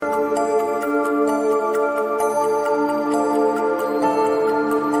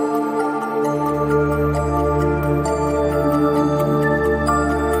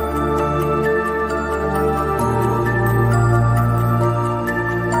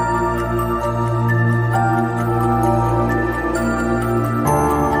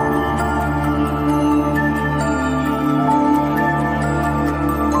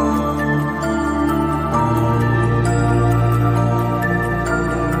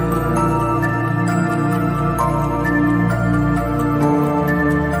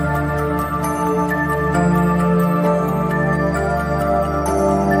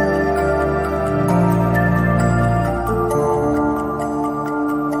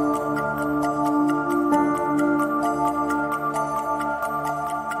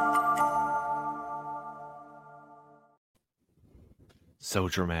So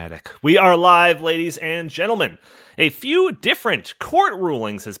dramatic. We are live, ladies and gentlemen. A few different court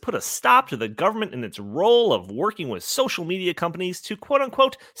rulings has put a stop to the government in its role of working with social media companies to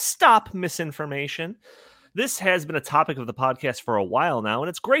quote-unquote stop misinformation. This has been a topic of the podcast for a while now, and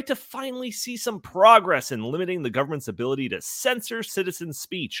it's great to finally see some progress in limiting the government's ability to censor citizen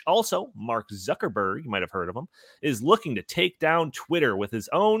speech. Also, Mark Zuckerberg, you might have heard of him, is looking to take down Twitter with his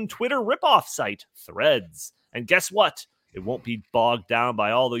own Twitter ripoff site, Threads. And guess what? It won't be bogged down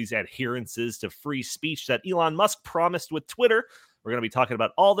by all these adherences to free speech that Elon Musk promised with Twitter. We're going to be talking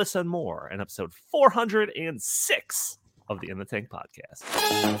about all this and more in episode 406 of the In the Tank podcast.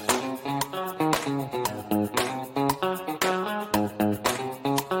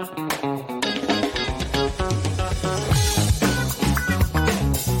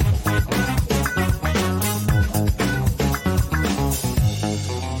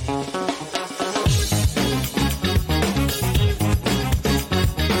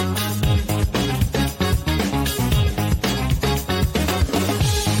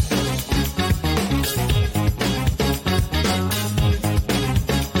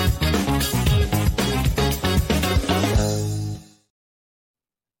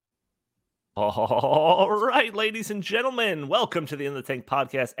 All right, ladies and gentlemen, welcome to the In the Tank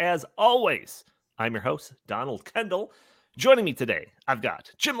podcast. As always, I'm your host, Donald Kendall. Joining me today, I've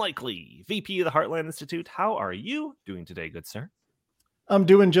got Jim Likely, VP of the Heartland Institute. How are you doing today, good sir? I'm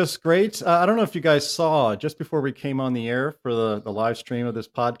doing just great. I don't know if you guys saw, just before we came on the air for the live stream of this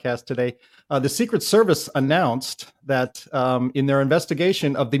podcast today, the Secret Service announced that in their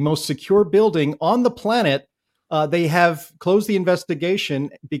investigation of the most secure building on the planet, they have closed the investigation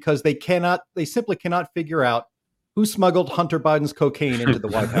because they simply cannot figure out who smuggled Hunter Biden's cocaine into the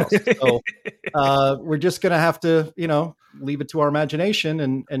White House. So we're just going to have to, leave it to our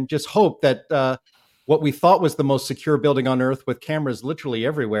imagination and just hope that what we thought was the most secure building on Earth with cameras literally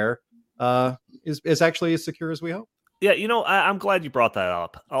everywhere is actually as secure as we hope. Yeah, I'm glad you brought that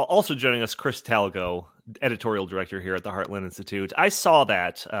up. Also joining us, Chris Talgo, editorial director here at the Heartland Institute. I saw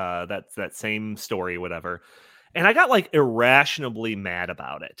that same story, whatever. And I got irrationally mad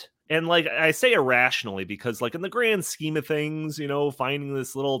about it. And I say irrationally because in the grand scheme of things, finding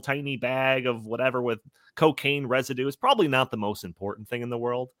this little tiny bag of whatever with cocaine residue is probably not the most important thing in the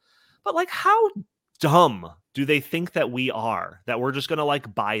world. But how dumb do they think that we are, that we're just going to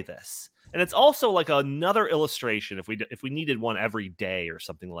buy this? And it's also another illustration, if we needed one every day or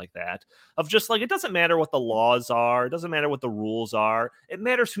something like that, of just it doesn't matter what the laws are. It doesn't matter what the rules are. It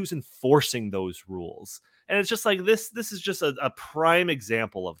matters who's enforcing those rules. And it's just this is just a prime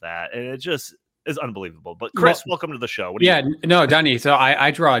example of that. And it just is unbelievable. But Chris, welcome to the show. No, Donnie. So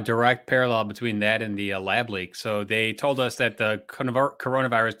I draw a direct parallel between that and the lab leak. So they told us that the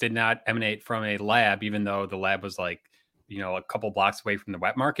coronavirus did not emanate from a lab, even though the lab was a couple blocks away from the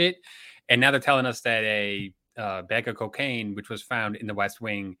wet market. And now they're telling us that a bag of cocaine, which was found in the West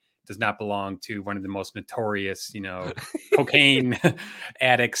Wing, does not belong to one of the most notorious, cocaine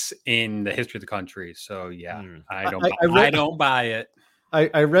addicts in the history of the country. So yeah, I don't buy it.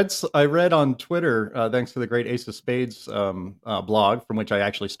 I read on Twitter, thanks to the great Ace of Spades blog, from which I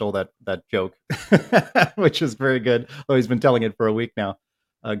actually stole that joke, which is very good. Though he's been telling it for a week now.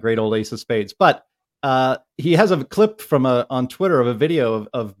 Great old Ace of Spades. But he has a clip from on Twitter of a video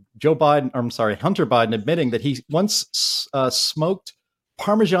of Hunter Biden admitting that he once smoked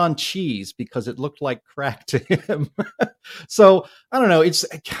Parmesan cheese because it looked like crack to him. So I don't know. It's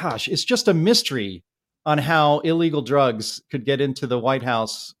just a mystery on how illegal drugs could get into the White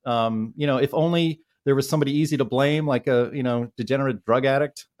House. If only there was somebody easy to blame, like a degenerate drug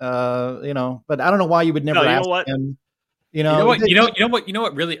addict. But I don't know why you would never ask him. You know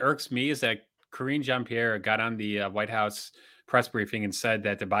what really irks me is that Karine Jean-Pierre got on the White House press briefing and said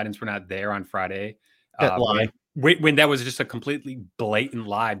that the Bidens were not there on Friday. When that was just a completely blatant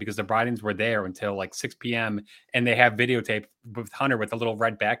lie, because the Bidens were there until 6 p.m. and they have videotape with Hunter with a little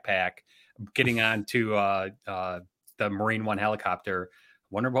red backpack getting onto the Marine One helicopter.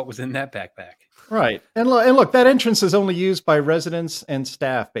 Wonder what was in that backpack. Right. And look, that entrance is only used by residents and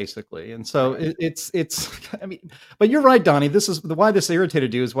staff, basically. And so it's but you're right, Donnie. This is why this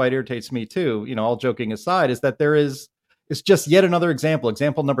irritated you, is why it irritates me too. All joking aside, is that it's just yet another example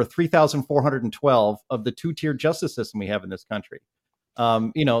number 3,412 of the two-tier justice system we have in this country.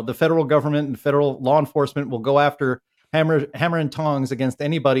 The federal government and federal law enforcement will go after hammer and tongs against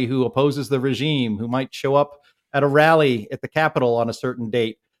anybody who opposes the regime, who might show up at a rally at the Capitol on a certain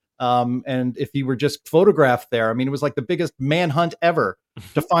date. And if you were just photographed there, it was like the biggest manhunt ever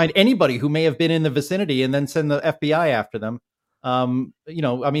to find anybody who may have been in the vicinity and then send the FBI after them. I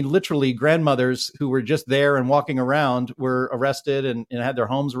mean, literally grandmothers who were just there and walking around were arrested and had their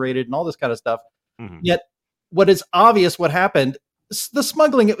homes raided and all this kind of stuff. Mm-hmm. Yet what is obvious, what happened, the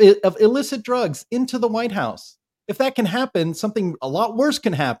smuggling of illicit drugs into the White House. If that can happen, something a lot worse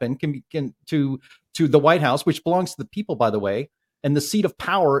can happen to the White House, which belongs to the people, by the way, and the seat of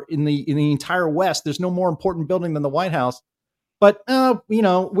power in the entire West. There's no more important building than the White House. But,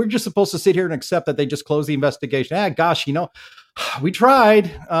 we're just supposed to sit here and accept that they just closed the investigation. Gosh, we tried.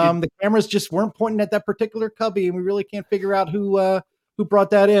 The cameras just weren't pointing at that particular cubby, and we really can't figure out who brought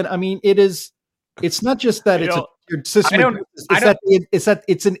that in. I mean, it's not just that it's a system. It's that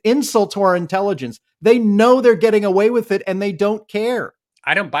it's an insult to our intelligence. They know they're getting away with it, and they don't care.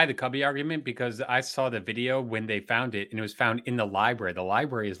 I don't buy the cubby argument because I saw the video when they found it, and it was found in the library. The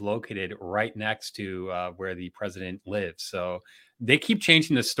library is located right next to where the president lives. So they keep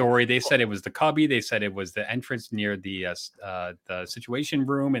changing the story. They said it was the cubby. They said it was the entrance near the Situation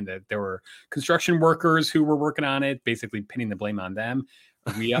Room, and that there were construction workers who were working on it, basically pinning the blame on them.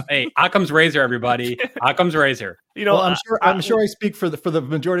 Hey, Occam's razor, everybody. Occam's razor. I'm sure I speak for the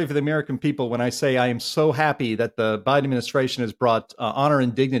majority of the American people when I say I am so happy that the Biden administration has brought honor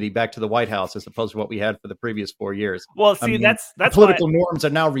and dignity back to the White House as opposed to what we had for the previous 4 years. Well, see, that's political norms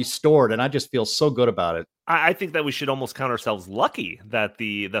are now restored, and I just feel so good about it. I think that we should almost count ourselves lucky that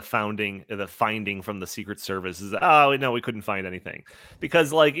the finding from the Secret Service is, we couldn't find anything,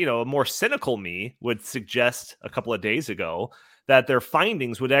 because a more cynical me would suggest a couple of days ago that their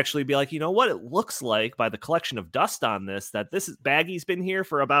findings would actually be like, what it looks like by the collection of dust on this, that Baggy's been here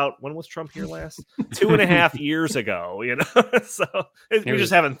for about, when was Trump here last? 2.5 years ago, so we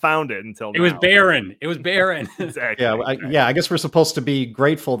just haven't found it until now. It was barren. Exactly. I guess we're supposed to be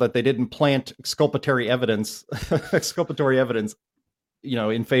grateful that they didn't plant exculpatory evidence,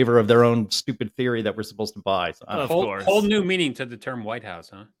 in favor of their own stupid theory that we're supposed to buy. So, whole new meaning to the term White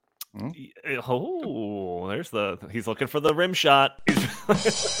House, huh? Oh, he's looking for the rim shot.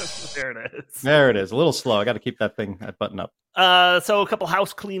 There it is. There it is. A little slow. I got to keep that button up. So a couple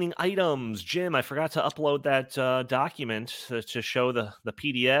house cleaning items. Jim, I forgot to upload that document to show the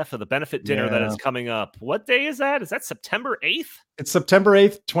PDF of the benefit dinner that is coming up. What day is that? Is that September 8th? It's September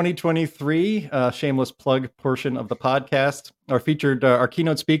 8th, 2023. Shameless plug portion of the podcast. Our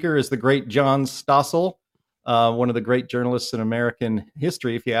keynote speaker is the great John Stossel. One of the great journalists in American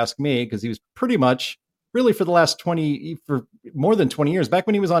history, if you ask me, because he was pretty much really for more than 20 years. Back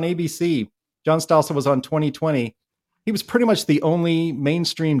when he was on ABC, John Stossel was on 2020. He was pretty much the only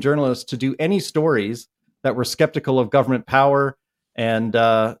mainstream journalist to do any stories that were skeptical of government power and,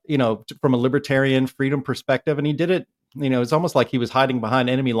 from a libertarian freedom perspective. And he did it, it's almost like he was hiding behind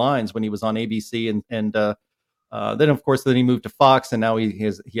enemy lines when he was on ABC and then, of course, he moved to Fox, and now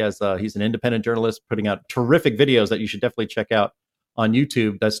he's an independent journalist putting out terrific videos that you should definitely check out on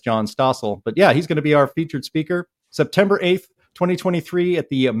YouTube. That's John Stossel. But yeah, he's going to be our featured speaker September 8th, 2023 at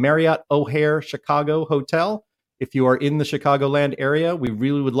the Marriott O'Hare Chicago Hotel. If you are in the Chicagoland area, we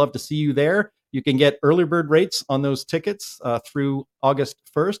really would love to see you there. You can get early bird rates on those tickets through August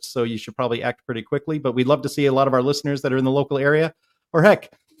 1st, so you should probably act pretty quickly. But we'd love to see a lot of our listeners that are in the local area. Or heck,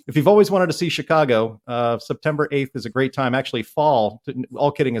 if you've always wanted to see Chicago, September 8th is a great time. Actually, fall,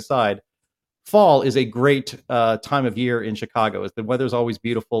 all kidding aside, fall is a great time of year in Chicago. The weather's always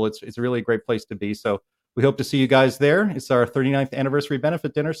beautiful. It's really a great place to be. So we hope to see you guys there. It's our 39th anniversary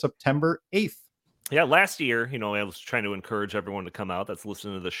benefit dinner, September 8th. Yeah, last year, I was trying to encourage everyone to come out that's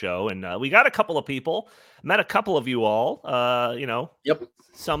listening to the show. And we got a couple of people, met a couple of you all, Yep.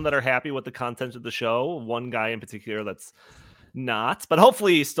 Some that are happy with the content of the show. One guy in particular that's not, but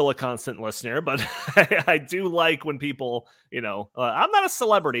hopefully he's still a constant listener. But I do like when people, I'm not a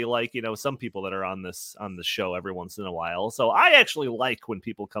celebrity like, some people that are on the show every once in a while. So I actually like when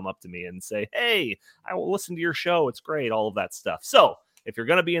people come up to me and say, hey, I will listen to your show. It's great. All of that stuff. So if you're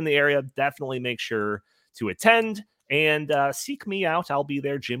going to be in the area, definitely make sure to attend and seek me out. I'll be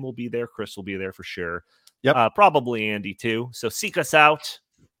there. Jim will be there. Chris will be there for sure. Yep. Probably Andy too. So seek us out.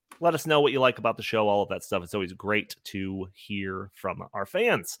 Let us know what you like about the show, all of that stuff. It's always great to hear from our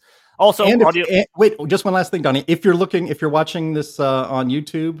fans. Also, wait, just one last thing, Donnie. If you're watching this on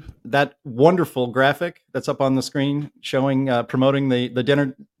YouTube, that wonderful graphic that's up on the screen showing, promoting the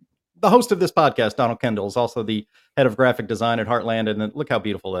dinner, the host of this podcast, Donald Kendall, is also the head of graphic design at Heartland. And look how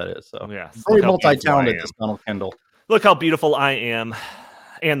beautiful that is. So yeah, very multi-talented, this Donald Kendall. Look how beautiful I am.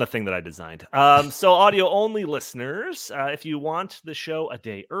 and the thing that I designed. So audio only listeners, if you want the show a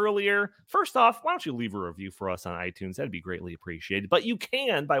day earlier, first off, why don't you leave a review for us on iTunes? That'd be greatly appreciated. But you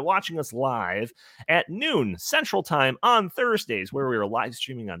can by watching us live at noon Central Time on Thursdays, where we are live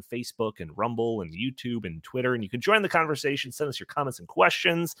streaming on Facebook and Rumble and YouTube and Twitter. And you can join the conversation, send us your comments and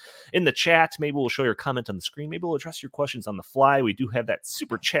questions in the chat. Maybe we'll show your comment on the screen. Maybe we'll address your questions on the fly. We do have that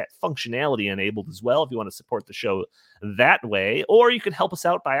super chat functionality enabled as well if you want to support the show that way, or you can help us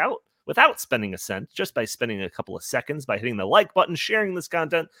out without spending a cent, just by spending a couple of seconds by hitting the like button, sharing this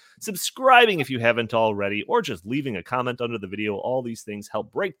content, subscribing if you haven't already, or just leaving a comment under the video. All these things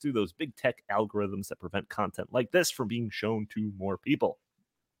help break through those big tech algorithms that prevent content like this from being shown to more people.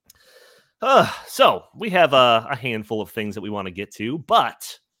 So we have a handful of things that we want to get to,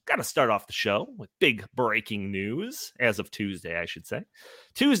 but got to start off the show with big breaking news as of Tuesday, I should say.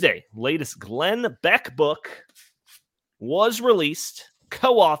 Tuesday, latest Glenn Beck book was released,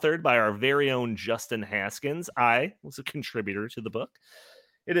 co-authored by our very own Justin Haskins. I was a contributor to the book.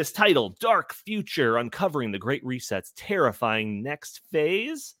 It is titled Dark Future, Uncovering the Great Reset's Terrifying Next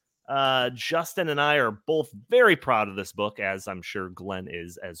Phase. Justin and I are both very proud of this book, as I'm sure Glenn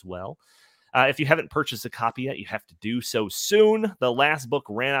is as well. If you haven't purchased a copy yet, you have to do so soon. The last book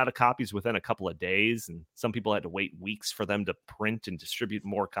ran out of copies within a couple of days, and some people had to wait weeks for them to print and distribute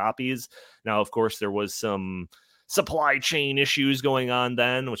more copies. Now, of course, there was some supply chain issues going on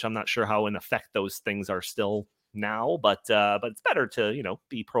then, which I'm not sure how in effect those things are still now, but it's better to,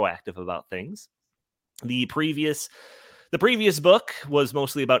 be proactive about things. The previous book was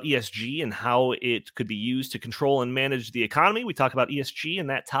mostly about ESG and how it could be used to control and manage the economy. We talk about ESG and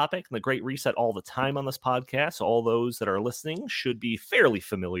that topic and the Great Reset all the time on this podcast. So all those that are listening should be fairly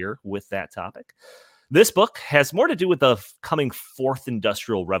familiar with that topic. This book has more to do with the coming fourth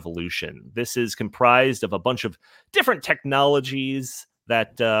industrial revolution. This is comprised of a bunch of different technologies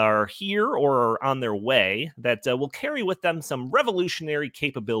that are here or are on their way that will carry with them some revolutionary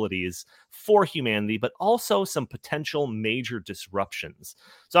capabilities for humanity, but also some potential major disruptions.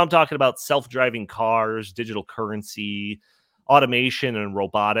 So I'm talking about self-driving cars, digital currency, automation and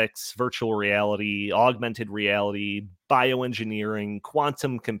robotics, virtual reality, augmented reality, bioengineering,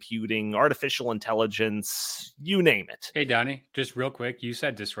 quantum computing, artificial intelligence, you name it. Hey, Donnie, just real quick, you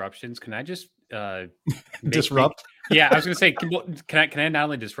said disruptions. Can I just disrupt? Yeah, I was going to say, can I not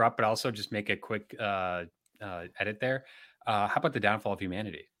only disrupt, but also just make a quick edit there? How about the downfall of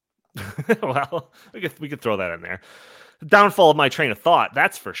humanity? Well, we could throw that in there. The downfall of my train of thought,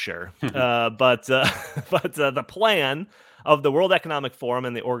 that's for sure. But the plan of the World Economic Forum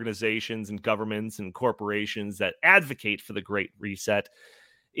and the organizations and governments and corporations that advocate for the Great Reset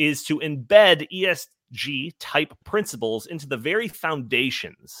is to embed ESG type principles into the very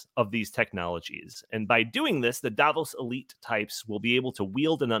foundations of these technologies. And by doing this, the Davos elite types will be able to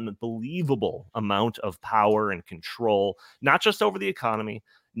wield an unbelievable amount of power and control, not just over the economy,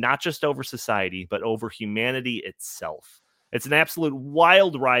 not just over society, but over humanity itself. It's an absolute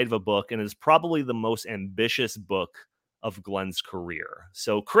wild ride of a book and is probably the most ambitious book of Glenn's career.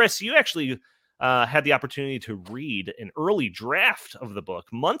 So, Chris, you actually had the opportunity to read an early draft of the book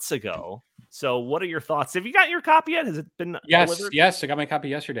months ago. So what are your thoughts? Have you got your copy yet? Has it been delivered? Yes, I got my copy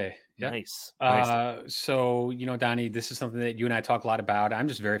yesterday. Yep. Nice. So, Donnie, this is something that you and I talk a lot about. I'm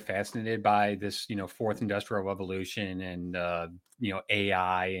just very fascinated by this, fourth industrial revolution and,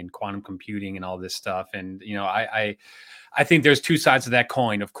 AI and quantum computing and all this stuff. And, I think there's two sides of that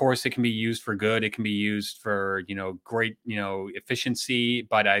coin. Of course, it can be used for good. It can be used for, great, efficiency.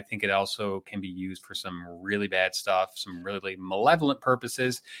 But I think it also can be used for some really bad stuff, some really malevolent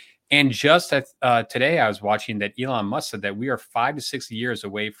purposes. And just today, I was watching that Elon Musk said that we are 5 to 6 years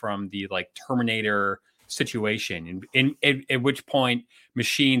away from the Terminator situation, at which point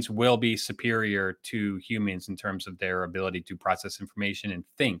machines will be superior to humans in terms of their ability to process information and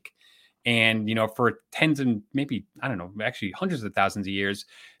think. And, for tens and maybe, I don't know, actually hundreds of thousands of years,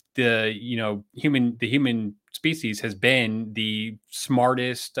 the human species has been the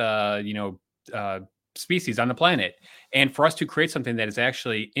smartest, species on the planet. And for us to create something that is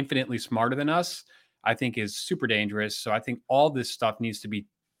actually infinitely smarter than us, I think is super dangerous. So I think all this stuff needs to be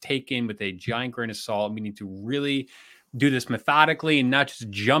taken with a giant grain of salt. We need to really do this methodically and not just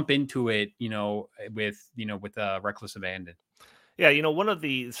jump into it, with reckless abandon. Yeah, one of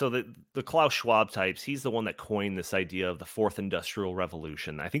the Klaus Schwab types, he's the one that coined this idea of the fourth industrial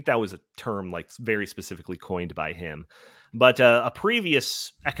revolution. I think that was a term very specifically coined by him. But a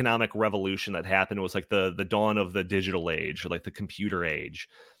previous economic revolution that happened was the dawn of the digital age or the computer age.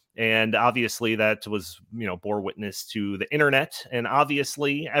 And obviously that was, bore witness to the internet. And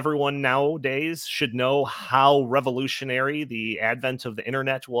obviously everyone nowadays should know how revolutionary the advent of the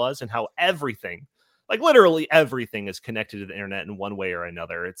internet was, and how everything, like literally everything, is connected to the internet in one way or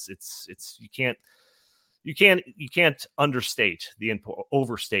another. It's you can't overstate the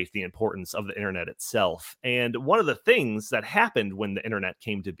importance of the internet itself. And one of the things that happened when the internet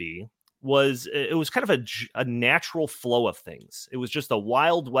came to be was it was kind of a natural flow of things. It was just a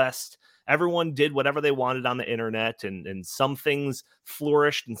wild west. Everyone did whatever they wanted on the internet, and some things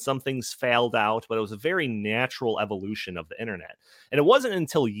flourished and some things failed out, but it was a very natural evolution of the internet. And it wasn't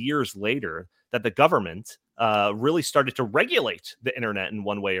until years later that the government really started to regulate the internet in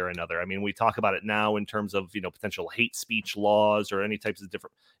one way or another. I mean, we talk about it now in terms of, potential hate speech laws or any types of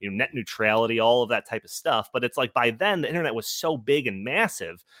different, net neutrality, all of that type of stuff. But it's like by then the internet was so big and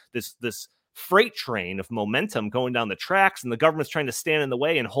massive, this freight train of momentum going down the tracks, and the government's trying to stand in the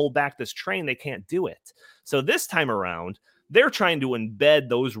way and hold back this train. They can't do it. So this time around, they're trying to embed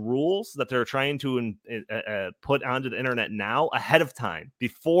those rules that they're trying to put onto the internet now ahead of time,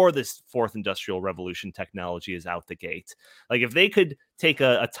 before this fourth industrial revolution technology is out the gate. Like if they could take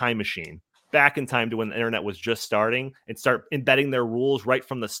a time machine back in time to when the internet was just starting and start embedding their rules right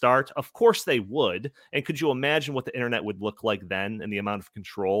from the start, of course they would. And could you imagine what the internet would look like then, and the amount of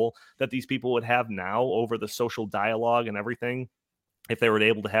control that these people would have now over the social dialogue and everything, if they were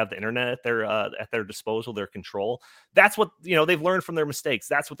able to have the internet at their disposal, their control? That's what, they've learned from their mistakes.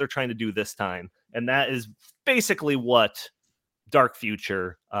 That's what they're trying to do this time. And that is basically what Dark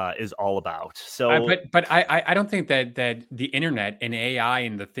Future is all about. So, I don't think that the internet and AI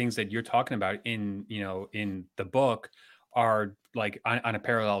and the things that you're talking about in the book are like on a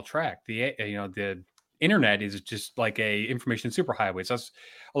parallel track. The internet is just like a information superhighway. So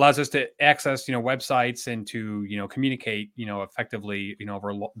allows us to access, websites and to, communicate, effectively,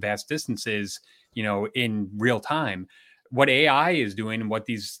 over vast distances, in real time. What AI is doing, and what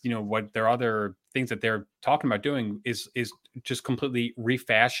these, what their other things that they're talking about doing is just completely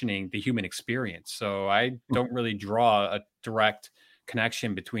refashioning the human experience. So I don't really draw a direct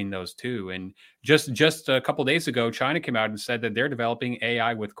connection between those two. And just a couple of days ago, China came out and said that they're developing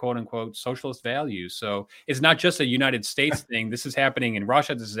AI with quote unquote socialist values. So it's not just a United States thing. This is happening in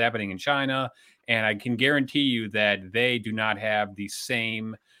Russia. This is happening in China. And I can guarantee you that they do not have the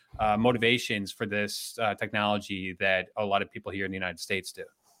same motivations for this technology that a lot of people here in the United States do.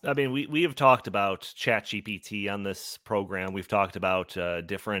 I mean, we have talked about ChatGPT on this program. We've talked about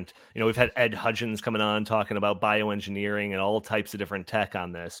different, we've had Ed Hudgens coming on talking about bioengineering and all types of different tech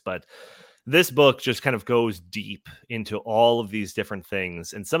on this. But this book just kind of goes deep into all of these different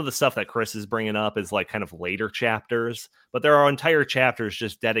things. And some of the stuff that Chris is bringing up is like kind of later chapters, but there are entire chapters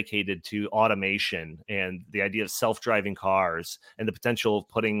just dedicated to automation and the idea of self-driving cars and the potential of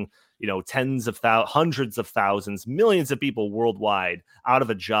putting, hundreds of thousands, millions of people worldwide out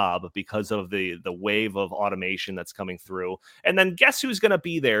of a job because of the wave of automation that's coming through. And then guess who's going to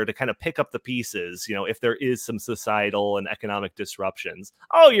be there to kind of pick up the pieces, if there is some societal and economic disruptions?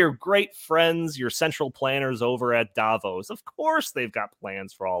 Oh, your great friends, your central planners over at Davos. Of course, they've got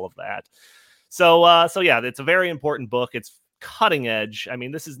plans for all of that. So yeah, it's a very important book. It's cutting edge. I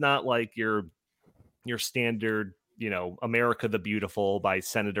mean, this is not like your standard, America the Beautiful by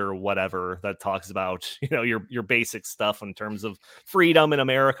Senator whatever that talks about, your basic stuff in terms of freedom in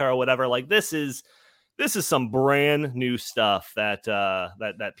America or whatever. Like this is some brand new stuff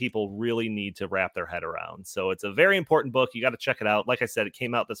that people really need to wrap their head around. So it's a very important book. You got to check it out. Like I said, it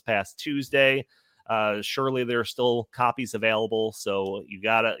came out this past Tuesday. Surely there are still copies available. So you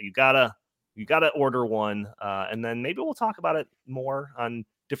gotta order one. And then maybe we'll talk about it more on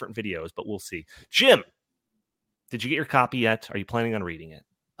different videos, but we'll see. Jim, did you get your copy yet? Are you planning on reading it?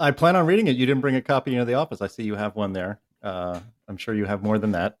 I plan on reading it. You didn't bring a copy into the office. I see you have one there. I'm sure you have more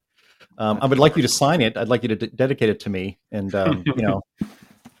than that. I would like you to sign it. I'd like you to dedicate it to me. And, that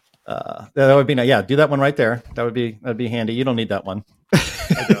would be nice. Yeah, do that one right there. That'd be handy. You don't need that one.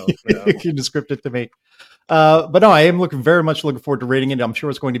 I don't. You can just script it to me. But no, I am very much looking forward to reading it. I'm sure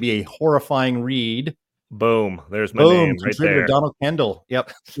it's going to be a horrifying read. Boom. There's my name right there. Donald Kendall.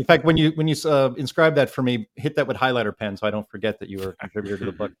 Yep. In fact, when you inscribe that for me, hit that with highlighter pen so I don't forget that you were a contributor to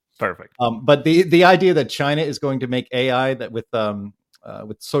the book. Perfect. But the idea that China is going to make AI that with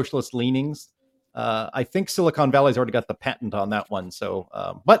socialist leanings, I think Silicon Valley's already got the patent on that one. So,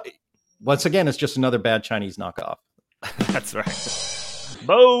 but once again, it's just another bad Chinese knockoff. That's right.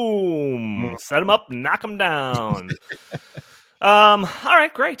 Boom. Set them up, knock them down. All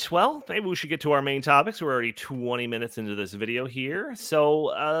right, great. Well, maybe we should get to our main topics. We're already 20 minutes into this video here.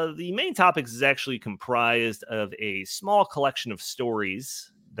 So the main topics is actually comprised of a small collection of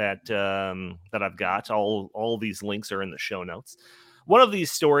stories that I've got. All these links are in the show notes. One of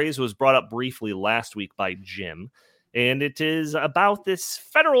these stories was brought up briefly last week by Jim, and it is about this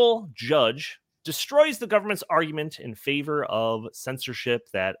federal judge destroys the government's argument in favor of censorship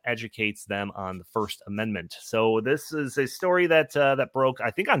that educates them on the First Amendment. So this is a story that broke,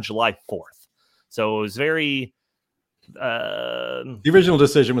 I think, on July 4th. So it was very... the original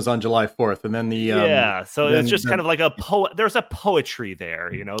decision was on July 4th, and then so it's just kind of like there's a poetry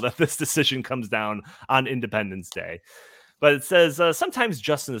there, that this decision comes down on Independence Day. But it says, sometimes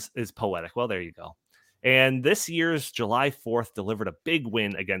justice is poetic. Well, there you go. And this year's July 4th delivered a big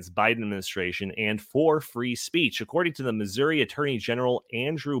win against Biden administration and for free speech. According to the Missouri Attorney General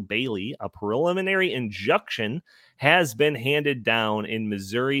Andrew Bailey, a preliminary injunction has been handed down in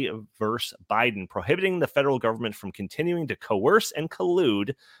Missouri versus Biden, prohibiting the federal government from continuing to coerce and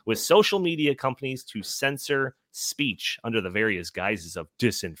collude with social media companies to censor speech under the various guises of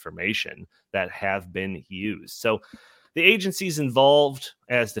disinformation that have been used. So the agencies involved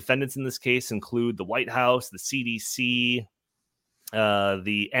as defendants in this case include the White House, the CDC,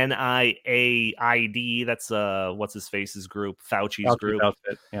 the NIAID, that's what's-his-face's group, Fauci's group,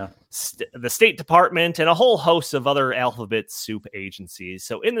 outfit, yeah. The State Department, and a whole host of other alphabet soup agencies.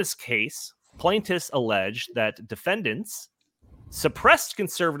 So in this case, plaintiffs alleged that defendants suppressed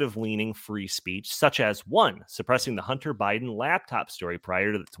conservative-leaning free speech, such as 1, suppressing the Hunter Biden laptop story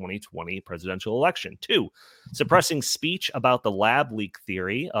prior to the 2020 presidential election, 2, suppressing speech about the lab leak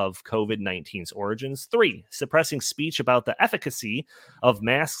theory of COVID-19's origins, 3, suppressing speech about the efficacy of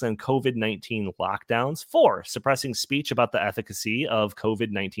masks and COVID-19 lockdowns, 4, suppressing speech about the efficacy of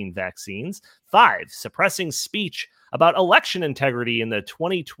COVID-19 vaccines, 5, suppressing speech about election integrity in the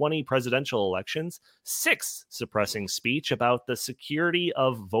 2020 presidential elections, 6, suppressing speech about the security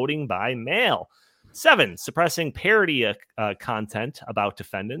of voting by mail, 7, suppressing parody content about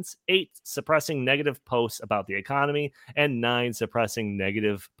defendants, 8, suppressing negative posts about the economy, and 9, suppressing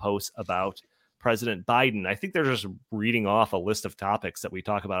negative posts about President Biden. I think they're just reading off a list of topics that we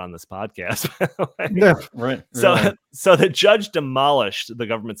talk about on this podcast. Yeah, right. So the judge demolished the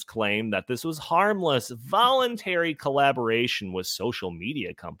government's claim that this was harmless, voluntary collaboration with social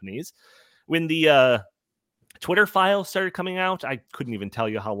media companies. When the Twitter files started coming out, I couldn't even tell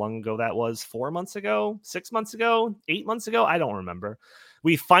you how long ago that was. 4 months ago, 6 months ago, 8 months ago. I don't remember.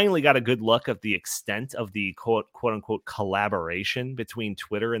 We finally got a good look at the extent of the quote unquote collaboration between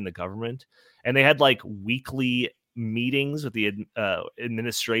Twitter and the government. And they had like weekly meetings with the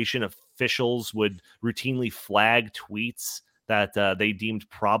administration. Officials would routinely flag tweets that they deemed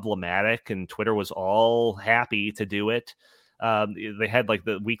problematic, and Twitter was all happy to do it. They had like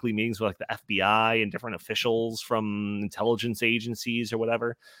the weekly meetings with like the FBI and different officials from intelligence agencies or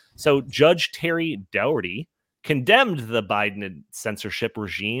whatever. So Judge Terry Dougherty condemned the Biden censorship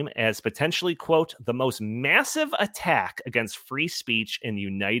regime as potentially, quote, the most massive attack against free speech in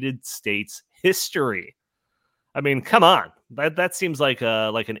United States history. I mean, come on. That seems like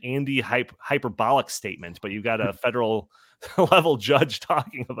an Andy hyperbolic statement, but you got a federal level judge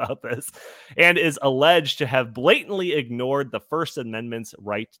talking about this, and is alleged to have blatantly ignored the First Amendment's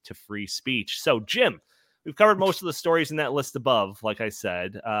right to free speech. So, Jim, we've covered most of the stories in that list above, like I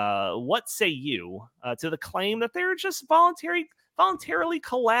said. What say you to the claim that they're just voluntarily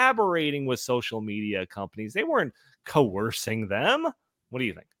collaborating with social media companies? They weren't coercing them. What do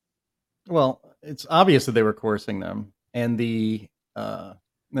you think? Well, it's obvious that they were coercing them, and the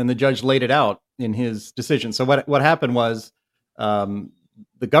judge laid it out in his decision. So what happened was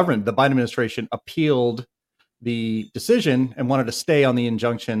the government, the Biden administration, appealed the decision and wanted to stay on the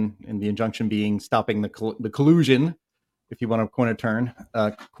injunction, and the injunction being stopping the collusion, if you want to coin a term,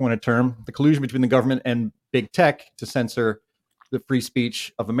 the collusion between the government and big tech to censor the free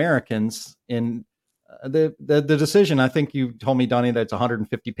speech of Americans. In the decision, I think you told me, Donnie, that it's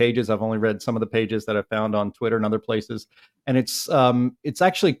 150 pages. I've only read some of the pages that I found on Twitter and other places, and it's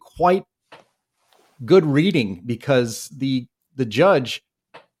actually quite good reading, because the judge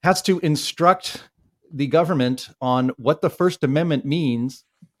has to instruct the government on what the First Amendment means,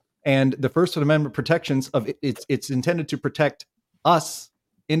 and the First Amendment protections of it's intended to protect us,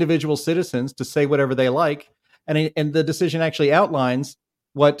 individual citizens, to say whatever they like. And the decision actually outlines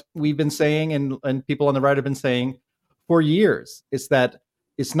what we've been saying, and people on the right have been saying for years. It's that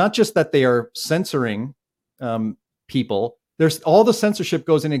it's not just that they are censoring people. There's all the censorship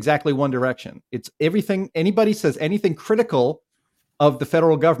goes in exactly one direction. It's everything. Anybody says anything critical of the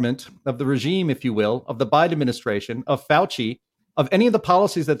federal government, of the regime, if you will, of the Biden administration, of Fauci, of any of the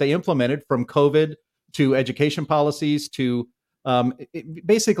policies that they implemented, from COVID to education policies to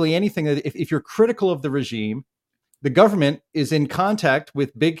basically anything that if you're critical of the regime, the government is in contact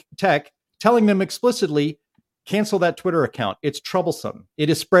with big tech, telling them explicitly, cancel that Twitter account. It's troublesome. It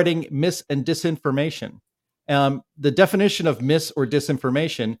is spreading mis and disinformation. The definition of mis or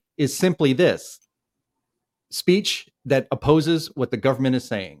disinformation is simply this: speech that opposes what the government is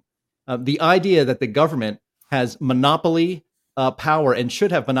saying. The idea that the government has monopoly power and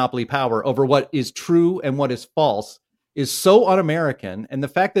should have monopoly power over what is true and what is false is so un-American. And the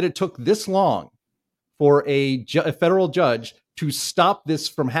fact that it took this long for a federal judge to stop this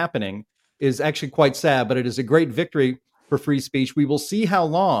from happening is actually quite sad, but it is a great victory for free speech. We will see how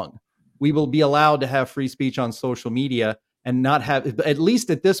long we will be allowed to have free speech on social media and not have, at least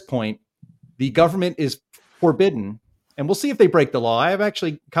at this point, the government is forbidden. And we'll see if they break the law. I am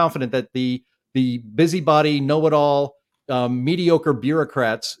actually confident that the busybody, know-it-all, mediocre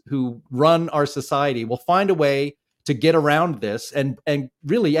bureaucrats who run our society will find a way to get around this and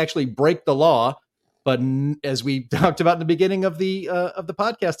really actually break the law. But as we talked about in the beginning of the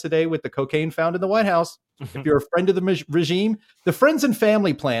podcast today with the cocaine found in the White House, if you're a friend of the regime, the friends and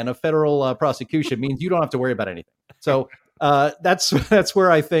family plan of federal prosecution means you don't have to worry about anything. So that's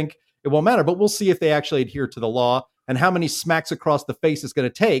where I think it won't matter. But we'll see if they actually adhere to the law and how many smacks across the face it's going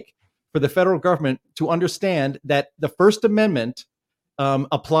to take for the federal government to understand that the First Amendment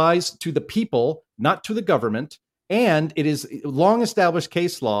applies to the people, not to the government. And it is long established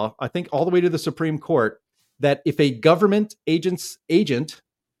case law, I think all the way to the Supreme Court, that if a government agent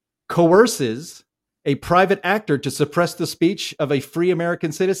coerces a private actor to suppress the speech of a free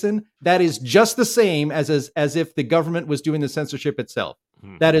American citizen, that is just the same as if the government was doing the censorship itself.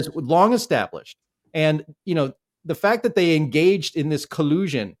 That is long established. And, the fact that they engaged in this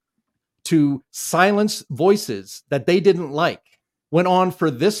collusion to silence voices that they didn't like went on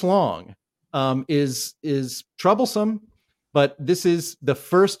for this long is troublesome. But this is the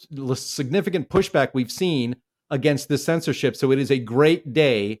first significant pushback we've seen against this censorship. So it is a great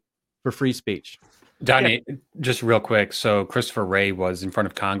day for free speech. Donnie, just real quick. So Christopher Wray was in front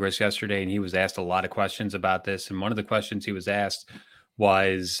of Congress yesterday, and he was asked a lot of questions about this. And one of the questions he was asked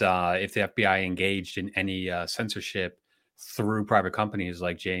was if the FBI engaged in any censorship through private companies,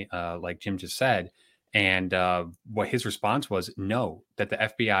 like Jim just said. And what his response was, no, that the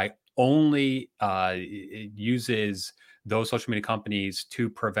FBI only uses those social media companies to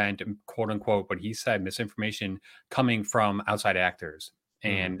prevent, quote unquote, what he said, misinformation coming from outside actors.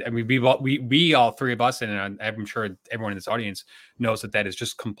 And we all three of us, and I'm sure everyone in this audience knows that is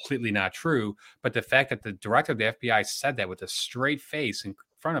just completely not true. But the fact that the director of the FBI said that with a straight face in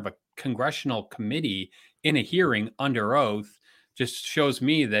front of a congressional committee in a hearing under oath just shows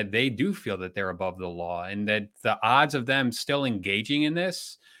me that they do feel that they're above the law, and that the odds of them still engaging in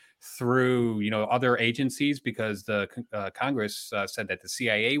this through other agencies, because the Congress said that the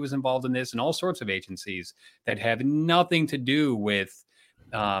CIA was involved in this, and all sorts of agencies that have nothing to do with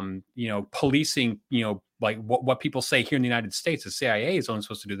policing, like what people say here in the United States. The CIA is only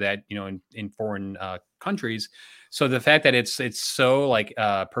supposed to do that, in foreign countries. So the fact that it's so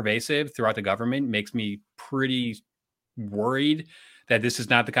pervasive throughout the government makes me pretty worried that this is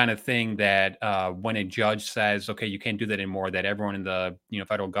not the kind of thing that when a judge says, okay, you can't do that anymore, that everyone in the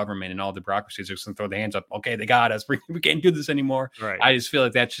federal government and all the bureaucracies are just going to throw their hands up. Okay, they got us. We can't do this anymore. Right. I just feel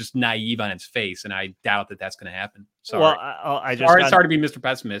like that's just naive on its face, and I doubt that that's going to happen. Sorry. Well, sorry to be Mr.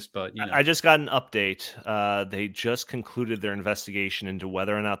 Pessimist, but I just got an update. They just concluded their investigation into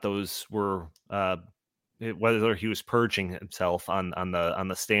whether or not those were whether he was purging himself on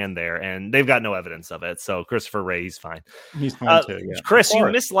the stand there, and they've got no evidence of it. So Christopher Wray, he's fine. He's fine too. Yeah. Chris,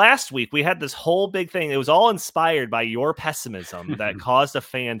 you missed last week. We had this whole big thing. It was all inspired by your pessimism that caused a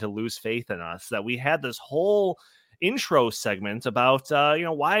fan to lose faith in us. That we had this whole intro segment about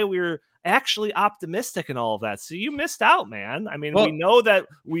why we're actually optimistic and all of that. So you missed out, man. I mean, we know that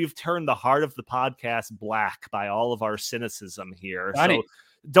we've turned the heart of the podcast black by all of our cynicism here. So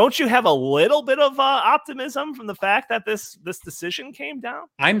don't you have a little bit of optimism from the fact that this decision came down?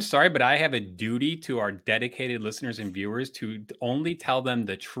 I'm sorry, but I have a duty to our dedicated listeners and viewers to only tell them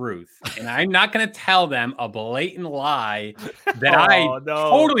the truth. And I'm not going to tell them a blatant lie that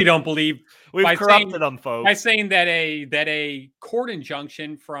totally don't believe. We've corrupted them, folks. By saying that a court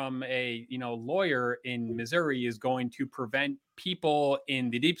injunction from a lawyer in Missouri is going to prevent people in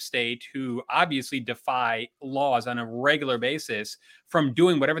the deep state who obviously defy laws on a regular basis from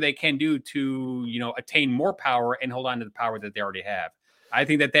doing whatever they can do to attain more power and hold on to the power that they already have. I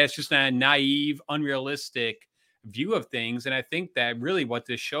think that that's just a naive, unrealistic view of things. And I think that really what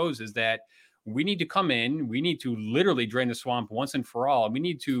this shows is that we need to come in. We need to literally drain the swamp once and for all. We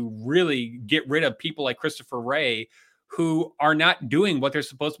need to really get rid of people like Christopher Wray, who are not doing what they're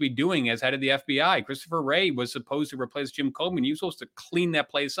supposed to be doing as head of the FBI. Christopher Wray was supposed to replace Jim Comey. He was supposed to clean that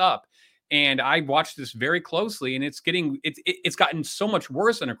place up. And I watched this very closely, and it's gotten so much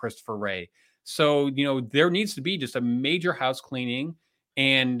worse under Christopher Wray. So, there needs to be just a major house cleaning.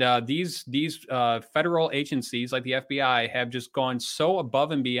 And these federal agencies like the FBI have just gone so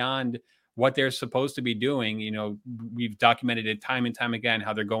above and beyond what they're supposed to be doing. We've documented it time and time again,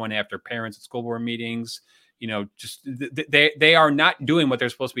 how they're going after parents at school board meetings. Just they are not doing what they're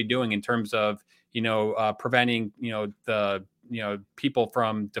supposed to be doing in terms of, preventing, the people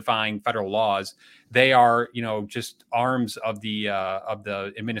from defying federal laws. They are, just arms of the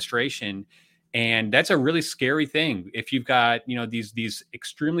administration. And that's a really scary thing. If you've got, these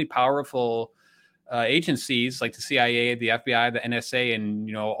extremely powerful agencies like the CIA, the FBI, the NSA,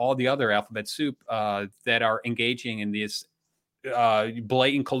 and, all the other alphabet soup that are engaging in this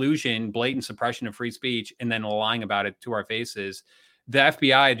blatant collusion, blatant suppression of free speech, and then lying about it to our faces. The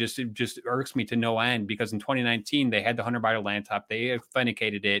FBI just irks me to no end, because in 2019 they had the Hunter Biden laptop, they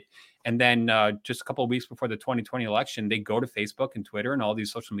authenticated it, and then just a couple of weeks before the 2020 election, they go to Facebook and Twitter and all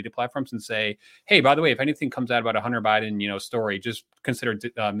these social media platforms and say, "Hey, by the way, if anything comes out about a Hunter Biden story, just consider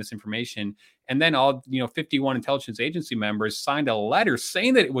misinformation." And then all 51 intelligence agency members signed a letter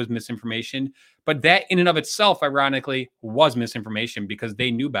saying that it was misinformation, but that in and of itself, ironically, was misinformation because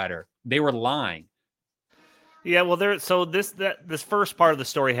they knew better. They were lying. Yeah, well, this first part of the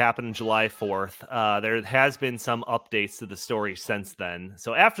story happened on July 4th. There has been some updates to the story since then.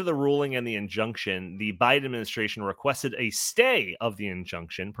 So after the ruling and the injunction, the Biden administration requested a stay of the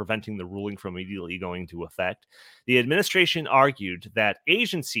injunction, preventing the ruling from immediately going into effect. The administration argued that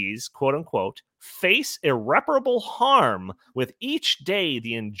agencies, quote unquote, face irreparable harm with each day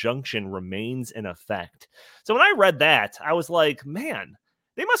the injunction remains in effect. So when I read that, I was like, man,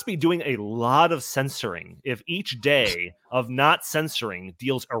 they must be doing a lot of censoring if each day of not censoring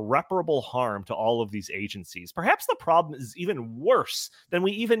deals irreparable harm to all of these agencies. Perhaps the problem is even worse than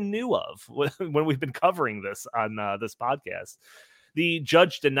we even knew of when we've been covering this on this podcast. The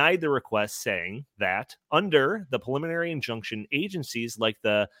judge denied the request, saying that under the preliminary injunction, agencies like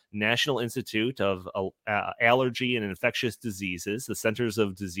the National Institute of Allergy and Infectious Diseases, the Centers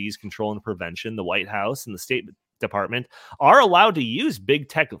of Disease Control and Prevention, the White House, and the State Department are allowed to use big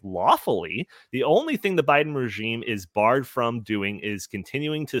tech lawfully. The only thing the Biden regime is barred from doing is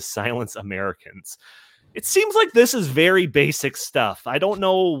continuing to silence Americans. It seems like this is very basic stuff. I don't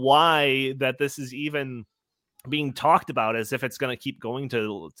know why that this is even being talked about as if it's going to keep going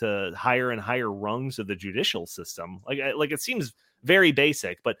to higher and higher rungs of the judicial system. Like it seems very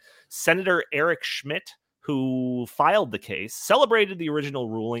basic, but Senator Eric Schmidt, who filed the case, celebrated the original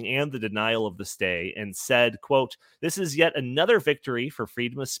ruling and the denial of the stay and said, quote, "This is yet another victory for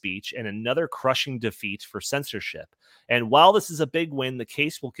freedom of speech and another crushing defeat for censorship. And while this is a big win, the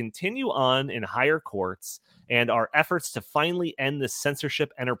case will continue on in higher courts, and our efforts to finally end this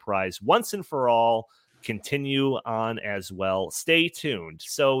censorship enterprise once and for all continue on as well. Stay tuned."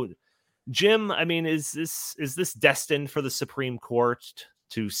 So, Jim, I mean, is this destined for the Supreme Court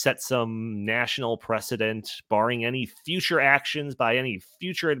to set some national precedent, barring any future actions by any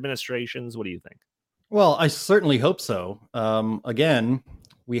future administrations? What do you think? Well, I certainly hope so. Again,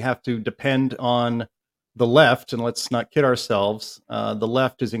 we have to depend on the left, and let's not kid ourselves. The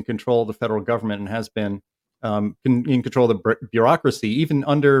left is in control of the federal government and has been in control of the bureaucracy, even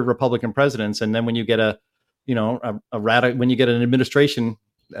under Republican presidents. And then when you get when you get an administration,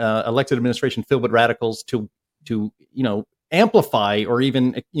 elected administration filled with radicals to amplify or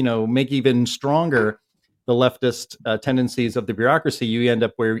even make even stronger the leftist tendencies of the bureaucracy, you end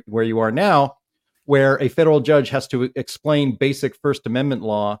up where you are now, where a federal judge has to explain basic First Amendment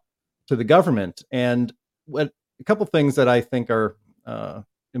law to the government. And a couple things that I think are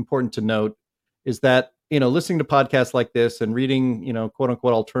important to note is that listening to podcasts like this and reading quote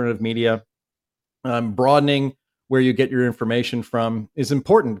unquote alternative media, broadening where you get your information from is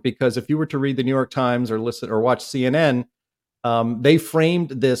important, because if you were to read the New York Times or listen or watch CNN, they framed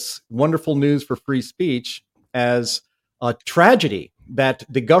this wonderful news for free speech as a tragedy that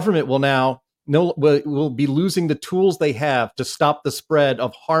the government will be losing the tools they have to stop the spread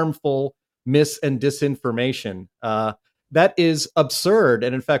of harmful mis and disinformation. That is absurd.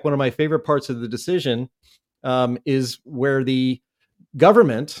 And in fact, one of my favorite parts of the decision is where the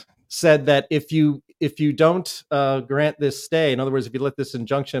government said that if you don't grant this stay, in other words, if you let this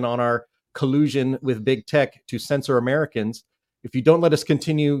injunction on our collusion with big tech to censor Americans, if you don't let us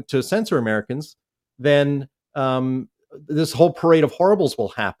continue to censor Americans, then this whole parade of horribles will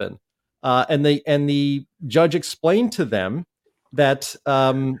happen. And the judge explained to them that,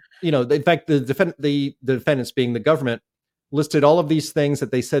 in fact, the defendants, being the government, listed all of these things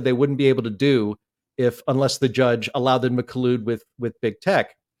that they said they wouldn't be able to do unless the judge allowed them to collude with big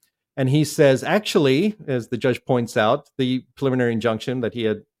tech. And he says, actually, as the judge points out, the preliminary injunction that he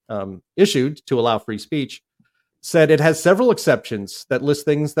had issued to allow free speech said it has several exceptions that list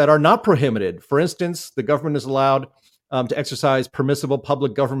things that are not prohibited. For instance, the government is allowed to exercise permissible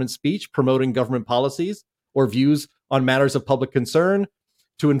public government speech promoting government policies or views on matters of public concern,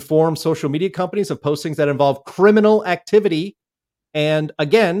 to inform social media companies of postings that involve criminal activity. And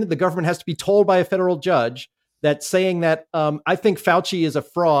again, the government has to be told by a federal judge that saying that I think Fauci is a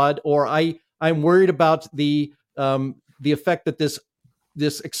fraud, or I'm worried about the effect that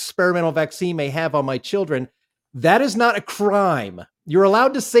this experimental vaccine may have on my children, that is not a crime. You're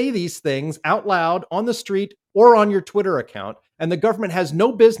allowed to say these things out loud on the street or on your Twitter account, and the government has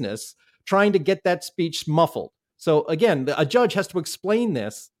no business trying to get that speech muffled. So again, a judge has to explain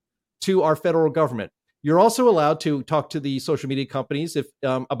this to our federal government. You're also allowed to talk to the social media companies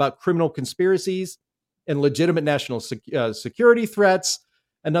about criminal conspiracies and legitimate national security threats,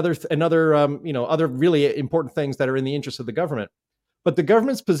 and other really important things that are in the interest of the government. But the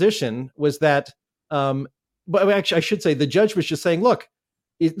government's position was that, but actually, I should say, the judge was just saying, look,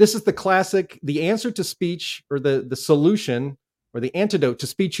 this is the answer to speech, or the solution or the antidote to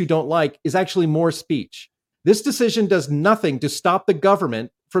speech you don't like is actually more speech. This decision does nothing to stop the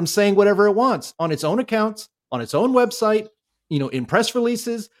government from saying whatever it wants on its own accounts, on its own website, in press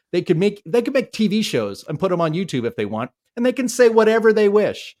releases. They could make TV shows and put them on YouTube if they want, and they can say whatever they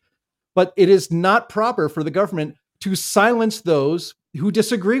wish. But it is not proper for the government to silence those who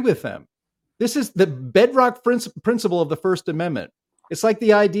disagree with them. This is the bedrock principle of the First Amendment. It's like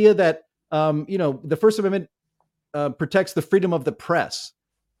the idea that, the First Amendment protects the freedom of the press.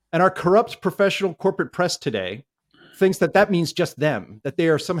 And our corrupt professional corporate press today thinks that means just them, that they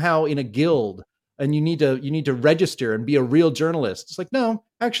are somehow in a guild and you need to register and be a real journalist. It's like, no,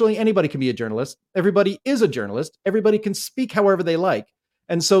 actually anybody can be a journalist. Everybody is a journalist. Everybody can speak however they like.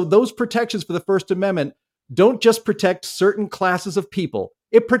 And so those protections for the First Amendment don't just protect certain classes of people.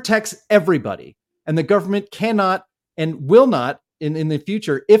 It protects everybody. And the government cannot and will not in the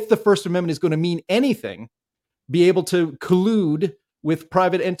future, if the First Amendment is going to mean anything, be able to collude with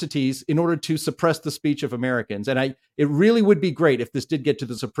private entities in order to suppress the speech of Americans. And it really would be great if this did get to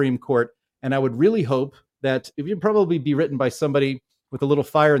the Supreme Court. And I would really hope that it would probably be written by somebody with a little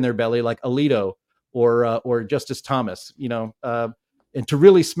fire in their belly, like Alito or Justice Thomas, and to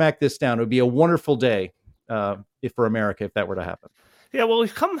really smack this down. It would be a wonderful day for America if that were to happen. Yeah, well,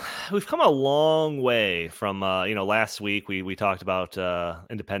 we've come a long way from last week we talked about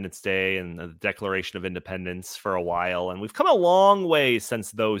Independence Day and the Declaration of Independence for a while, and we've come a long way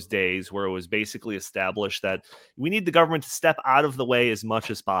since those days where it was basically established that we need the government to step out of the way as much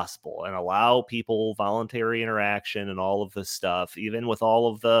as possible and allow people voluntary interaction and all of this stuff, even with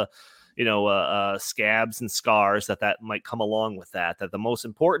all of the scabs and scars that might come along with that the most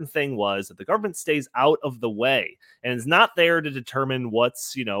important thing was that the government stays out of the way and is not there to determine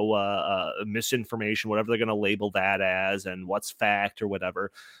what's, misinformation, whatever they're going to label that as, and what's fact or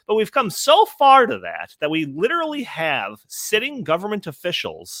whatever. But we've come so far to that we literally have sitting government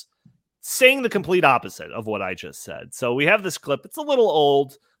officials saying the complete opposite of what I just said. So we have this clip. It's a little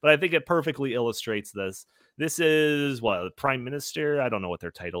old, but I think it perfectly illustrates this. This is the Prime Minister. I don't know what their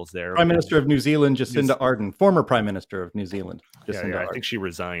title's there. Prime Minister of New Zealand, Jacinda Ardern, former Prime Minister of New Zealand. I think she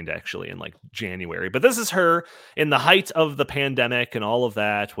resigned actually in January. But this is her in the height of the pandemic and all of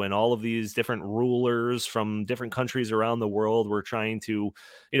that, when all of these different rulers from different countries around the world were trying to,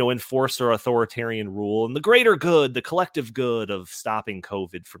 enforce their authoritarian rule and the greater good, the collective good of stopping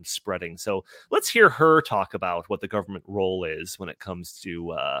COVID from spreading. So let's hear her talk about what the government role is when it comes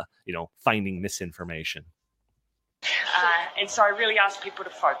to, finding misinformation. And so I really ask people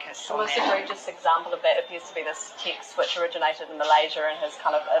to focus. The most egregious example of that appears to be this text which originated in Malaysia and has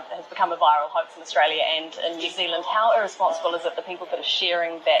become a viral hoax in Australia and in New Zealand. How irresponsible is it the people that are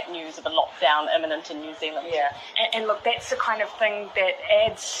sharing that news of a lockdown imminent in New Zealand? Yeah, and look, that's the kind of thing that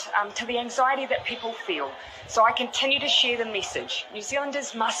adds to the anxiety that people feel. So I continue to share the message. New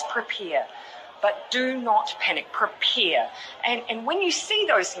Zealanders must prepare. But do not panic, prepare. And when you see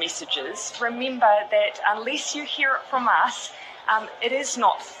those messages, remember that unless you hear it from us, it is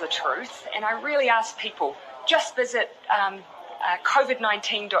not the truth. And I really ask people, just visit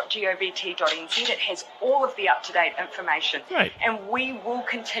covid19.govt.nz. It has all of the up-to-date information. Right. And we will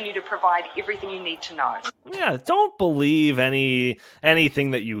continue to provide everything you need to know. Yeah, don't believe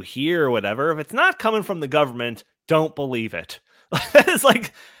anything that you hear or whatever. If it's not coming from the government, don't believe it. It's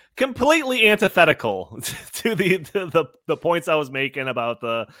completely antithetical to the points I was making about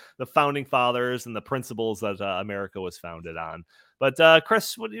the founding fathers and the principles that America was founded on. But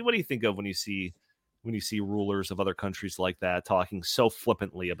Chris, what do you think of when you see rulers of other countries like that talking so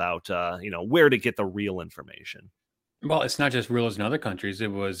flippantly about where to get the real information? Well, it's not just rulers in other countries.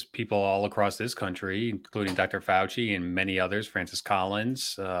 It was people all across this country, including Dr. Fauci and many others, Francis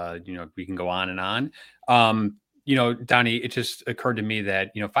Collins. We can go on and on. Donnie, it just occurred to me that,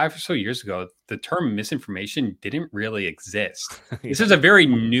 5 or so years ago, the term misinformation didn't really exist. This is a very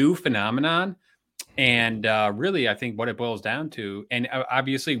new phenomenon. And really, I think what it boils down to, and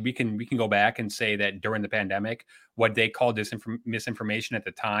obviously we can go back and say that during the pandemic, what they called misinformation at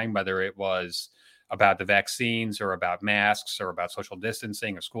the time, whether it was about the vaccines or about masks or about social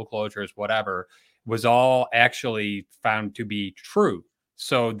distancing or school closures, whatever, was all actually found to be true.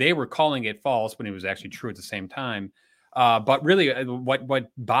 So they were calling it false when it was actually true at the same time. But really, what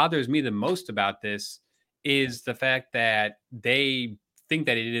bothers me the most about this is the fact that they think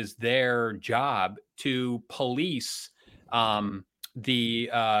that it is their job to police the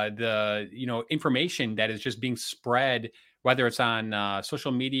information that is just being spread, whether it's on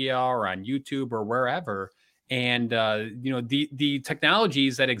social media or on YouTube or wherever. And the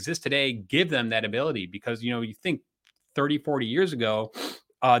technologies that exist today give them that ability, because you think 30, 40 years ago,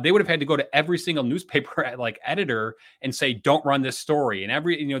 they would have had to go to every single newspaper editor and say, don't run this story.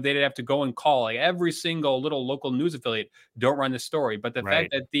 And they'd have to go and call every single little local news affiliate, don't run this story. But the fact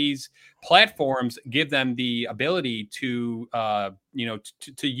that these platforms give them the ability to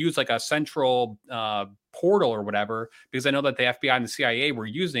use a central portal or whatever, because I know that the FBI and the CIA were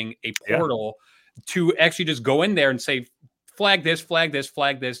using a portal to actually just go in there and say, flag this, flag this,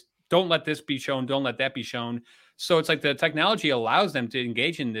 flag this. Don't let this be shown. Don't let that be shown. So it's like the technology allows them to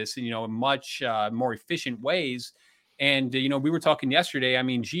engage in this, in much more efficient ways. And, we were talking yesterday. I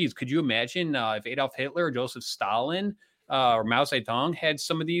mean, geez, could you imagine if Adolf Hitler or Joseph Stalin or Mao Zedong had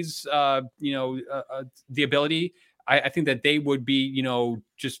some of these, the ability? I think that they would be,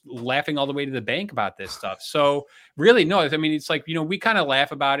 just laughing all the way to the bank about this stuff. So really, no, I mean, it's like, we kind of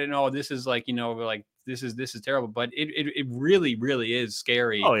laugh about it. And, oh, this is this is terrible, but it really, really is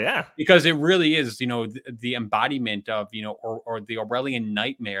scary. Oh yeah, because it really is, the embodiment of, or the Orwellian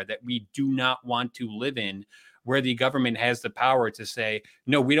nightmare that we do not want to live in, where the government has the power to say,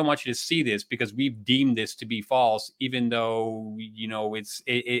 no, we don't want you to see this because we've deemed this to be false, even though, it's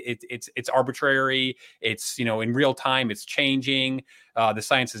arbitrary. It's, in real time, it's changing. The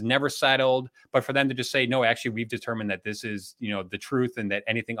science is never settled, but for them to just say, no, actually, we've determined that this is, the truth, and that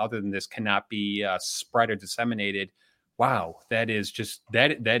anything other than this cannot be spread or disseminated. Wow. That is just,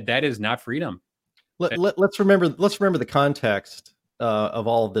 that is not freedom. Let's remember the context of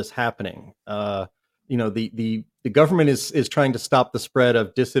all of this happening. The government is trying to stop the spread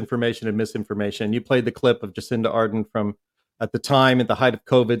of disinformation and misinformation. You played the clip of Jacinda Ardern from at the time, at the height of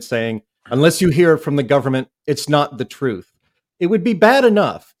COVID, saying, unless you hear it from the government, it's not the truth. It would be bad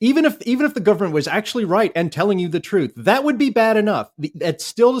enough, even if the government was actually right and telling you the truth. That would be bad enough. That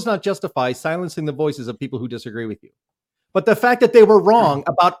still does not justify silencing the voices of people who disagree with you. But the fact that they were wrong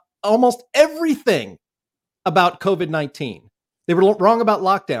about almost everything about COVID-19. They were wrong about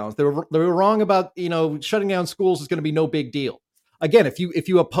lockdowns. They were wrong about, shutting down schools is going to be no big deal. Again, if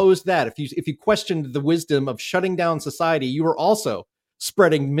you opposed that, if you questioned the wisdom of shutting down society, you were also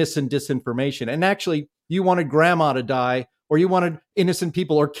spreading mis and disinformation. And actually, you wanted grandma to die, or you wanted innocent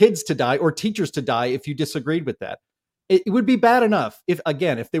people or kids to die or teachers to die if you disagreed with that. It would be bad enough if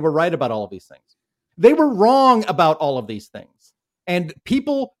they were right about all of these things. They were wrong about all of these things. And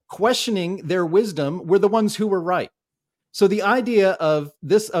people questioning their wisdom were the ones who were right. So the idea of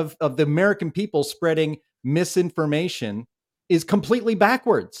the American people spreading misinformation is completely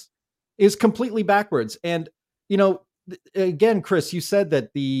backwards. And, again, Chris, you said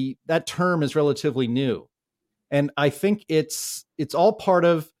that that term is relatively new. And I think it's all part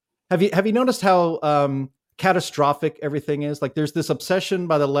of, have you noticed how catastrophic everything is? Like, there's this obsession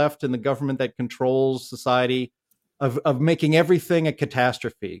by the left and the government that controls society of making everything a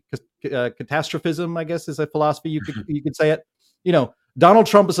catastrophe. Catastrophism, I guess, is a philosophy. You could say it. Donald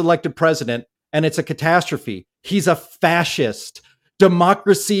Trump is elected president, and it's a catastrophe. He's a fascist.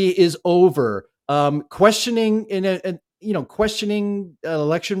 Democracy is over. Questioning an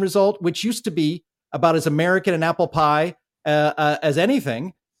election result, which used to be about as American and apple pie as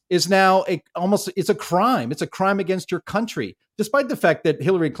anything, is now it's a crime. It's a crime against your country. Despite the fact that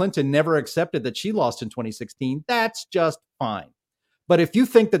Hillary Clinton never accepted that she lost in 2016, that's just fine. But if you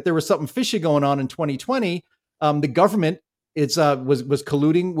think that there was something fishy going on in 2020, the government was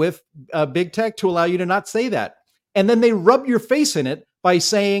colluding with big tech to allow you to not say that. And then they rub your face in it by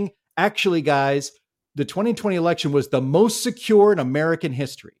saying, actually, guys, the 2020 election was the most secure in American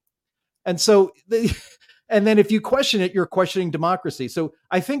history. And so, and then if you question it, you're questioning democracy. So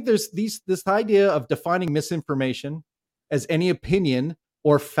I think there's this idea of defining misinformation as any opinion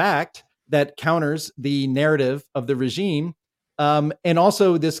or fact that counters the narrative of the regime. And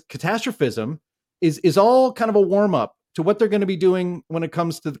also this catastrophism is all kind of a warm up to what they're going to be doing when it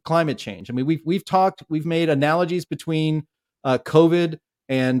comes to climate change. I mean, we've made analogies between COVID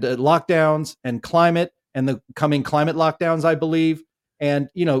and lockdowns and climate and the coming climate lockdowns, I believe. And,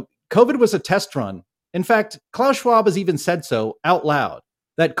 COVID was a test run. In fact, Klaus Schwab has even said so out loud,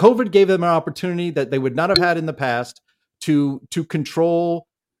 that COVID gave them an opportunity that they would not have had in the past to control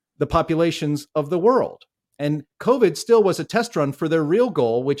the populations of the world. And COVID still was a test run for their real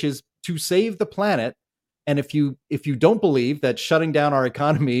goal, which is to save the planet. And if you don't believe that shutting down our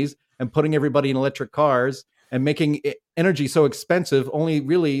economies and putting everybody in electric cars and making energy so expensive, only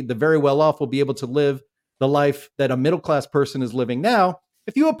really the very well off will be able to live the life that a middle class person is living now.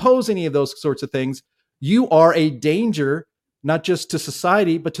 If you oppose any of those sorts of things, you are a danger, not just to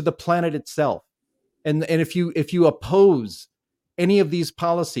society, but to the planet itself. And if you oppose any of these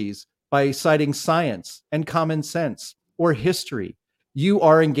policies by citing science and common sense or history, you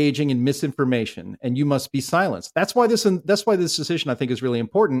are engaging in misinformation and you must be silenced. That's why this decision, I think, is really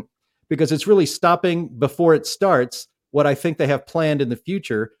important, because it's really stopping before it starts what I think they have planned in the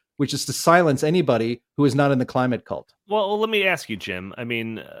future, which is to silence anybody who is not in the climate cult. Well, let me ask you, Jim. I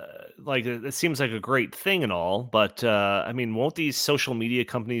mean, it seems like a great thing and all, but I mean, won't these social media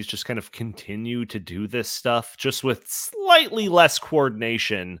companies just kind of continue to do this stuff just with slightly less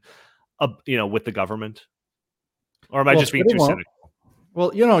coordination, with the government? Or am I just being too cynical?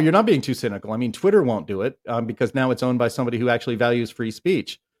 Well, you're not being too cynical. I mean, Twitter won't do it because now it's owned by somebody who actually values free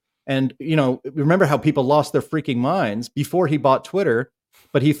speech. And, remember how people lost their freaking minds before he bought Twitter,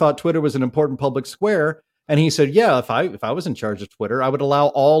 but he thought Twitter was an important public square. And he said, yeah, if I was in charge of Twitter, I would allow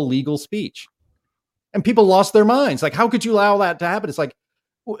all legal speech. And people lost their minds. Like, how could you allow that to happen? It's like,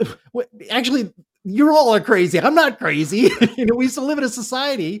 actually, you all are crazy. I'm not crazy. We still live in a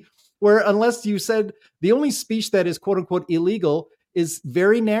society where unless you said the only speech that is quote unquote illegal is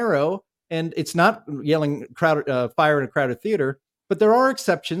very narrow, and it's not yelling fire in a crowded theater, but there are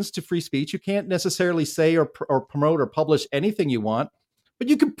exceptions to free speech. You can't necessarily say or promote or publish anything you want, but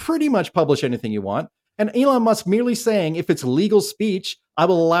you can pretty much publish anything you want. And Elon Musk merely saying, if it's legal speech, I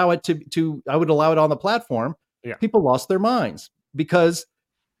will allow it I would allow it on the platform. Yeah. People lost their minds because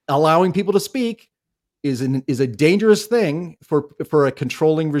allowing people to speak is a dangerous thing for a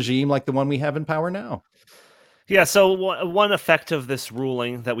controlling regime like the one we have in power now. Yeah, so one effect of this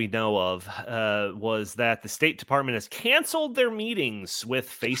ruling that we know of was that the State Department has canceled their meetings with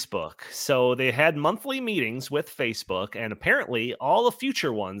Facebook. So they had monthly meetings with Facebook, and apparently all the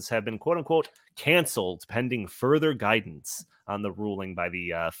future ones have been, quote unquote, canceled pending further guidance on the ruling by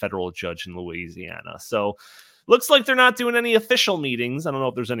the federal judge in Louisiana. So looks like they're not doing any official meetings. I don't know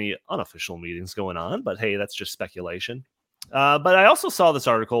if there's any unofficial meetings going on, but hey, that's just speculation. But I also saw this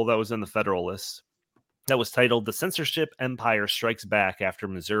article that was in the Federalist that was titled "The Censorship Empire Strikes Back After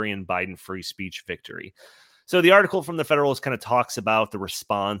Missouri and Biden Free Speech Victory." So the article from the Federalist kind of talks about the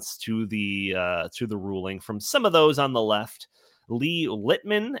response to the ruling from some of those on the left. Lee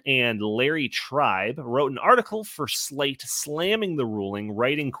Littman and Larry Tribe wrote an article for Slate slamming the ruling,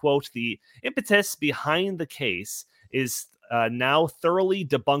 writing, quote, "The impetus behind the case is now thoroughly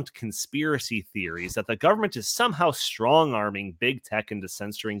debunked conspiracy theories that the government is somehow strong-arming big tech into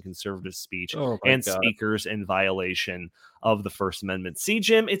censoring conservative speech and speakers in violation of the First Amendment." See,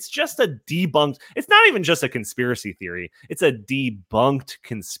 Jim, it's just a debunked. It's not even just a conspiracy theory. It's a debunked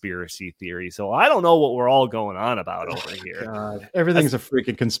conspiracy theory. So I don't know what we're all going on about over here. God, everything's a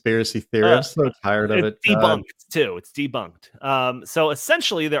freaking conspiracy theory. I'm so tired of it. Debunked too. It's debunked. So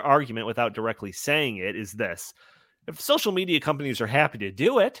essentially their argument, without directly saying it, is this: if social media companies are happy to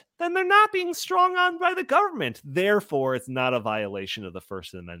do it, then they're not being strong armed by the government. Therefore, it's not a violation of the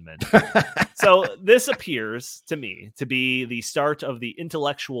First Amendment. So this appears to me to be the start of the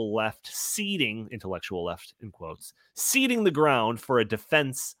intellectual left in quotes, ceding the ground for a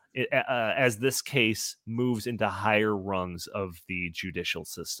defense as this case moves into higher rungs of the judicial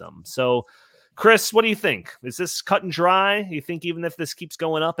system. So, Chris, what do you think? Is this cut and dry? You think even if this keeps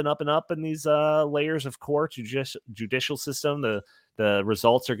going up and up and up in these layers of court, judicial system, the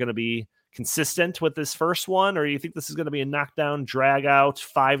results are going to be consistent with this first one? Or do you think this is going to be a knockdown, drag out,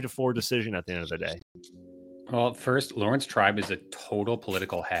 5-4 decision at the end of the day? Well, first, Lawrence Tribe is a total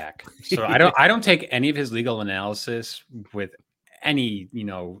political hack. So I don't take any of his legal analysis with any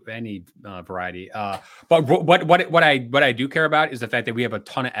variety. But what I do care about is the fact that we have a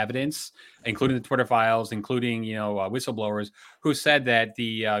ton of evidence, including the Twitter files, including whistleblowers who said that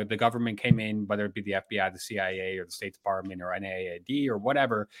the government came in, whether it be the FBI, the CIA, or the State Department, or NIAID, or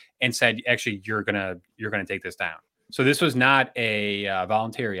whatever, and said, actually, you're gonna take this down. So this was not a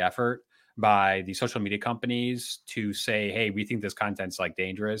voluntary effort by the social media companies to say, hey, we think this content's like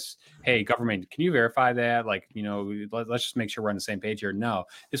dangerous. Hey, government, can you verify that? Like, let's just make sure we're on the same page here. No,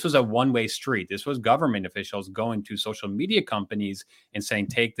 this was a one-way street. This was government officials going to social media companies and saying,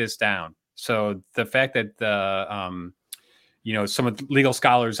 take this down. So the fact that some of the legal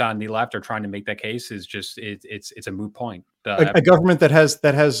scholars on the left are trying to make that case is just it's a moot point. A government that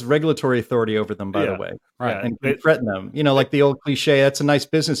has regulatory authority over them, by the way, right, and can threaten them. Like the old cliche, "That's a nice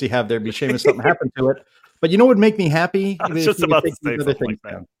business you have there. It'd be a shame if something happened to it." But what would make me happy? I was just about to say something like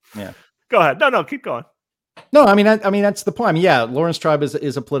that. Yeah, go ahead. No, keep going. No, I mean that's the point. I mean, yeah, Lawrence Tribe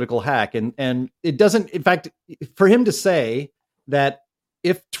is a political hack, and it doesn't. In fact, for him to say that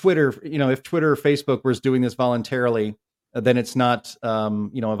if Twitter or Facebook was doing this voluntarily, then it's not, a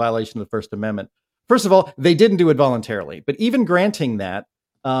violation of the First Amendment. First of all, they didn't do it voluntarily. But even granting that,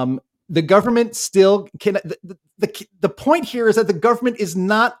 the government still can. The point here is that the government is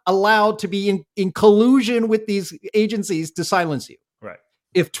not allowed to be in collusion with these agencies to silence you. Right.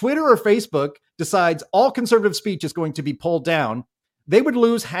 If Twitter or Facebook decides all conservative speech is going to be pulled down, they would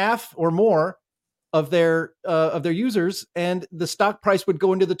lose half or more of their users, and the stock price would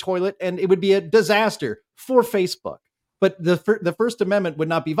go into the toilet, and it would be a disaster for Facebook. But the First Amendment would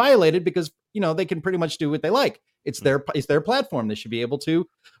not be violated because they can pretty much do what they like. It's their platform. They should be able to.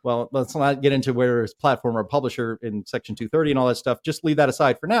 Well, let's not get into whether it's platform or publisher in Section 230 and all that stuff. Just leave that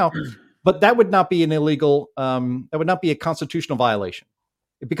aside for now. But that would not be an illegal. That would not be a constitutional violation.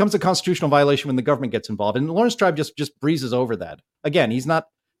 It becomes a constitutional violation when the government gets involved. And Lawrence Tribe just breezes over that. Again, he's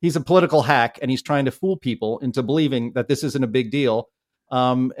a political hack, and he's trying to fool people into believing that this isn't a big deal.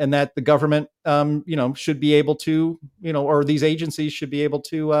 And that the government, should be able to, or these agencies should be able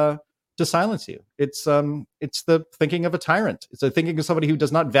to silence you. It's the thinking of a tyrant. It's the thinking of somebody who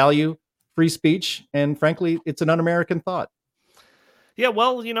does not value free speech, and frankly, it's an un-American thought. Yeah,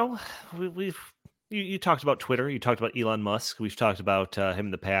 well, you talked about Twitter. You talked about Elon Musk. We've talked about him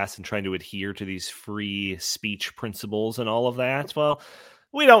in the past and trying to adhere to these free speech principles and all of that. Well,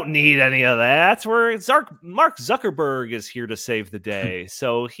 we don't need any of that. Mark Zuckerberg is here to save the day.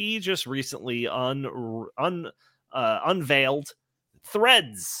 So he just recently unveiled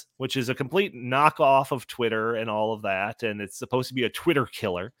Threads, which is a complete knockoff of Twitter and all of that. And it's supposed to be a Twitter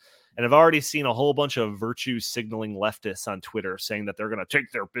killer. And I've already seen a whole bunch of virtue signaling leftists on Twitter saying that they're going to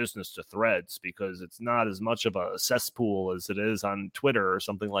take their business to Threads because it's not as much of a cesspool as it is on Twitter or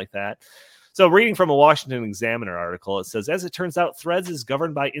something like that. So reading from a Washington Examiner article, it says, as it turns out, Threads is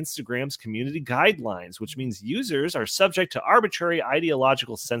governed by Instagram's community guidelines, which means users are subject to arbitrary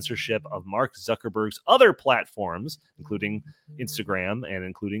ideological censorship of Mark Zuckerberg's other platforms, including Instagram and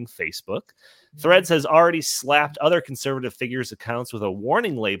including Facebook. Threads has already slapped other conservative figures' accounts with a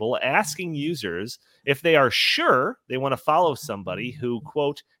warning label asking users if they are sure they want to follow somebody who,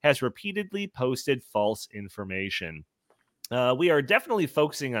 quote, has repeatedly posted false information. We are definitely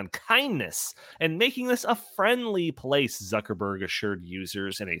focusing on kindness and making this a friendly place, Zuckerberg assured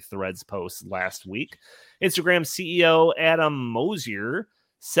users in a Threads post last week. Instagram CEO Adam Mosseri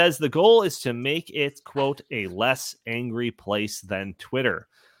says the goal is to make it, quote, a less angry place than Twitter.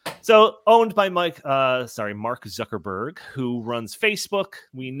 So owned by Mark Zuckerberg, who runs Facebook.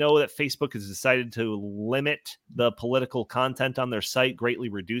 We know that Facebook has decided to limit the political content on their site, greatly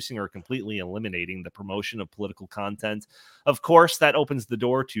reducing or completely eliminating the promotion of political content. Of course, that opens the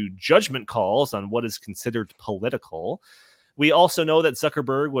door to judgment calls on what is considered political. We also know that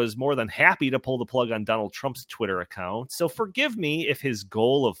Zuckerberg was more than happy to pull the plug on Donald Trump's Twitter account. So forgive me if his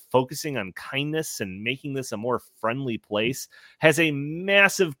goal of focusing on kindness and making this a more friendly place has a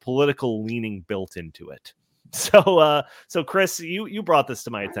massive political leaning built into it. So Chris, you brought this to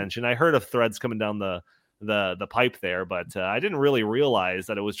my attention. I heard of Threads coming down the pipe there, but I didn't really realize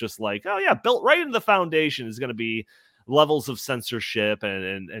that it was just like, oh yeah, built right into the foundation is going to be levels of censorship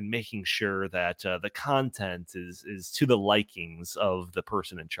and making sure that the content is to the likings of the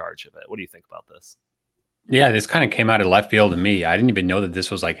person in charge of it. What do you think about this? Yeah, this kind of came out of left field to me. I didn't even know that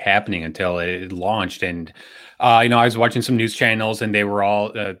this was like happening until it launched. And, I was watching some news channels and they were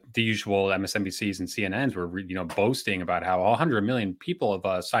all the usual MSNBCs and CNNs were, boasting about how 100 million people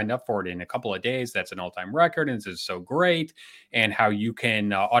have signed up for it in a couple of days. That's an all-time record. And this is so great. And how you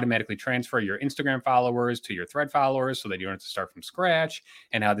can automatically transfer your Instagram followers to your Thread followers so that you don't have to start from scratch,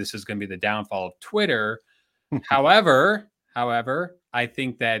 and how this is going to be the downfall of Twitter. However, However, I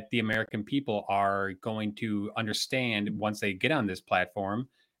think that the American people are going to understand once they get on this platform.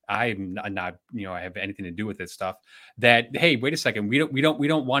 I'm not, I have anything to do with this stuff. That, hey, wait a second, we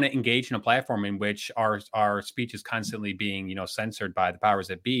don't want to engage in a platform in which our speech is constantly being, censored by the powers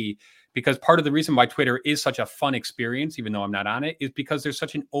that be. Because part of the reason why Twitter is such a fun experience, even though I'm not on it, is because there's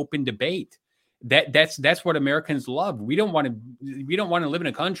such an open debate. That's what Americans love. We don't want to live in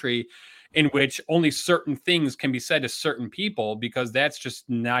a country in which only certain things can be said to certain people, because that's just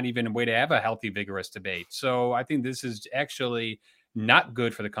not even a way to have a healthy, vigorous debate. So I think this is actually not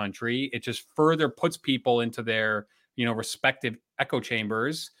good for the country. It just further puts people into their, respective echo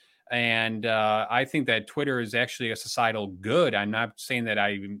chambers. And I think that Twitter is actually a societal good. I'm not saying that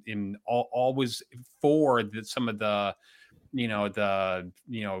I am always for some of the,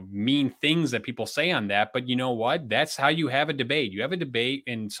 mean things that people say on that. But you know what? That's how you have a debate. You have a debate,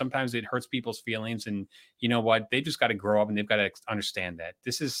 and sometimes it hurts people's feelings. And you know what? They just got to grow up, and they've got to understand that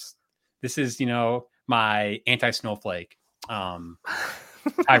this is, my anti-snowflake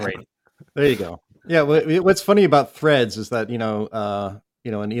tirade. There you go. Yeah. What's funny about Threads is that,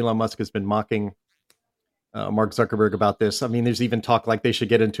 and Elon Musk has been mocking Mark Zuckerberg about this. I mean, there's even talk like they should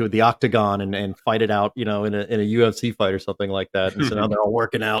get into the octagon and fight it out, in a UFC fight or something like that. And so now they're all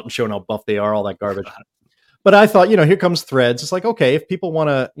working out and showing how buff they are, all that garbage. But I thought, here comes Threads. It's like, okay, if people want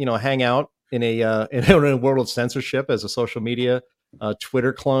to, hang out in a world of censorship as a social media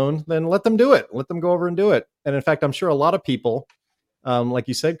Twitter clone, then let them do it. Let them go over and do it. And in fact, I'm sure a lot of people, like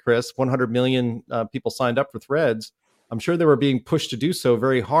you said, Chris, 100 million people signed up for Threads. I'm sure they were being pushed to do so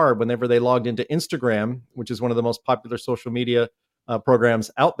very hard whenever they logged into Instagram, which is one of the most popular social media programs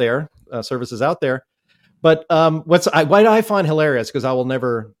out there, services out there. But why do I find hilarious, because I will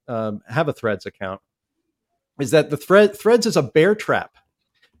never have a Threads account, is that the Threads is a bear trap.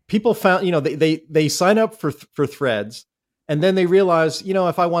 People found, they sign up for Threads, and then they realize,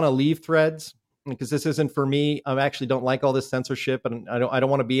 if I want to leave Threads because this isn't for me, I actually don't like all this censorship, and I don't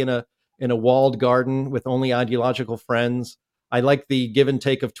want to be in a walled garden with only ideological friends. I like the give and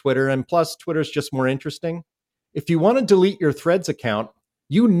take of Twitter, and plus Twitter's just more interesting. If you want to delete your Threads account,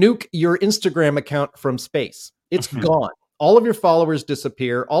 you nuke your Instagram account from space. It's gone. All of your followers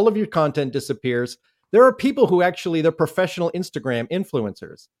disappear. All of your content disappears. There are people who actually, they're professional Instagram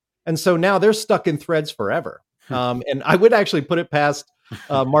influencers. And so now they're stuck in Threads forever. And I would actually put it past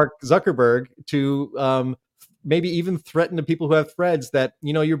Mark Zuckerberg to maybe even threaten to people who have Threads that,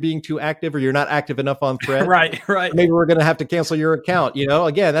 you're being too active or you're not active enough on Threads. Right. Maybe we're going to have to cancel your account.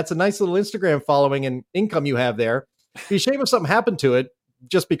 Again, that's a nice little Instagram following and income you have there. It'd be a shame if something happened to it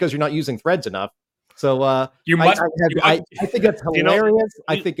just because you're not using Threads enough. So I think that's hilarious.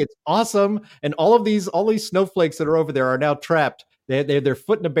 I think it's awesome. And all these snowflakes that are over there are now trapped. They're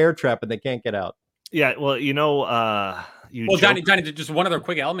foot in a bear trap and they can't get out. Yeah. Well, Johnny, just one other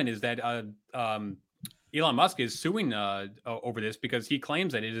quick element is that Elon Musk is suing over this because he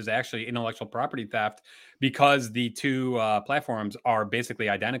claims that it is actually intellectual property theft because the two platforms are basically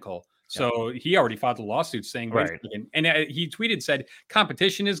identical. So he already filed a lawsuit saying, right. And he tweeted, said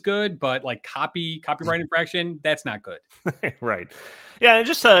competition is good, but like copyright infraction, that's not good. Right. Yeah. And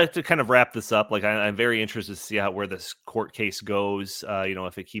just to kind of wrap this up, like I'm very interested to see where this court case goes.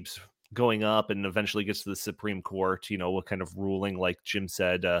 If it keeps going up and eventually gets to the Supreme Court, what kind of ruling, like Jim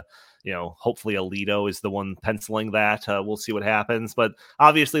said, hopefully Alito is the one penciling that. We'll see what happens. But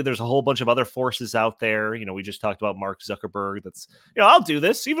obviously there's a whole bunch of other forces out there. We just talked about Mark Zuckerberg. That's, I'll do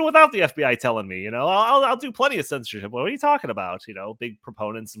this even without the FBI telling me, I'll do plenty of censorship. What are you talking about? Big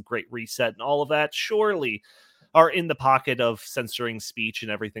proponents of Great Reset and all of that surely are in the pocket of censoring speech and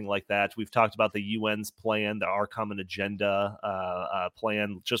everything like that. We've talked about the UN's plan, the Our Common Agenda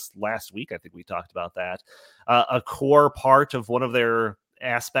plan just last week. I think we talked about that. A core part of one of their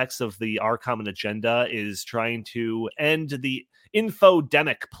aspects of the Our Common Agenda is trying to end the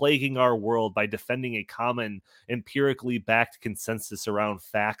infodemic plaguing our world by defending a common empirically backed consensus around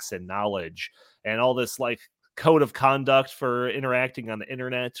facts and knowledge, and all this like code of conduct for interacting on the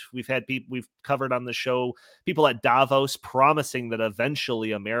internet. We've covered on the show people at Davos promising that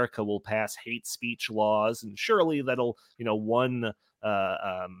eventually America will pass hate speech laws, and surely that'll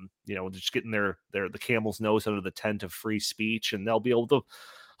just getting the camel's nose under the tent of free speech, and they'll be able to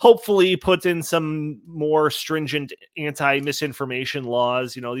hopefully put in some more stringent anti-misinformation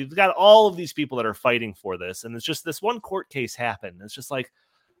laws. You've got all of these people that are fighting for this, and it's just this one court case happened. It's just like,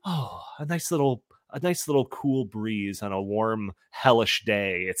 a nice little cool breeze on a warm, hellish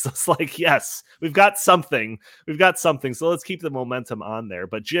day. It's just like, yes, we've got something. So let's keep the momentum on there.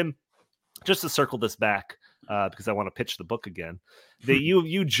 But Jim, just to circle this back because I want to pitch the book again.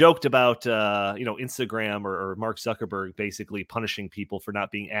 You joked about Instagram or Mark Zuckerberg basically punishing people for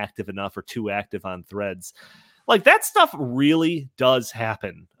not being active enough or too active on Threads. Like, that stuff really does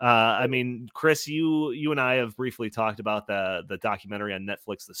happen. I mean, Chris, you and I have briefly talked about the documentary on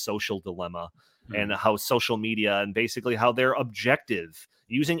Netflix, The Social Dilemma, and how social media and basically how they're objective,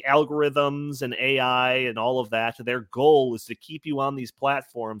 using algorithms and AI and all of that. Their goal is to keep you on these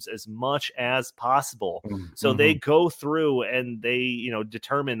platforms as much as possible. So they go through and they,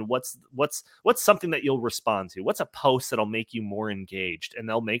 determine what's something that you'll respond to. What's a post that'll make you more engaged? And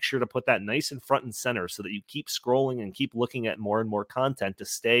they'll make sure to put that nice in front and center so that you keep scrolling and keep looking at more and more content to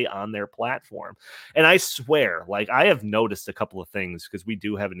stay on their platform. And I swear, like, I have noticed a couple of things, because we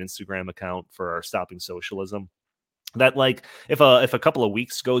do have an Instagram account for our Stopping Socialism, that, like, if a couple of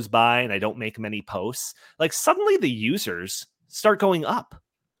weeks goes by and I don't make many posts, like, suddenly the users start going up.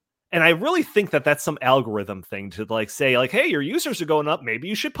 And I really think that that's some algorithm thing to, like, say, like, hey, your users are going up, maybe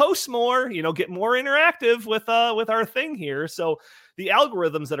you should post more, get more interactive with our thing here. So the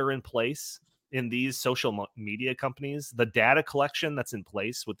algorithms that are in place in these social media companies, the data collection that's in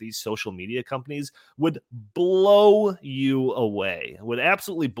place with these social media companies would blow you away, would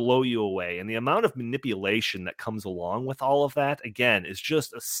absolutely blow you away. And the amount of manipulation that comes along with all of that, again, is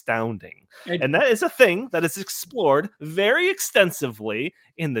just astounding. And that is a thing that is explored very extensively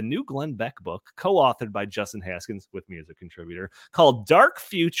in the new Glenn Beck book, co-authored by Justin Haskins with me as a contributor, called Dark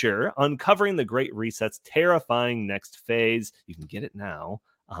Future: Uncovering the Great Reset's Terrifying Next Phase. You can get it now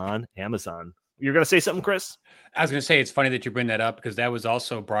on Amazon. You're going to say something, Chris? I was going to say, it's funny that you bring that up, because that was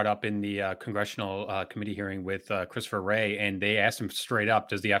also brought up in the congressional committee hearing with Christopher Wray, and they asked him straight up,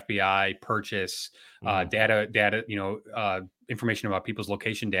 does the FBI purchase data, information about people's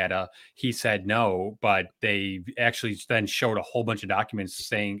location data? He said no, but they actually then showed a whole bunch of documents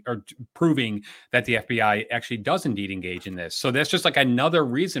saying, or proving, that the FBI actually does indeed engage in this. So that's just like another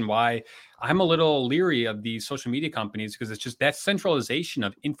reason why I'm a little leery of these social media companies, because it's just that centralization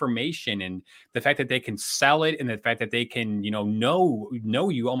of information, and the fact that they can sell it, and the fact that they can, know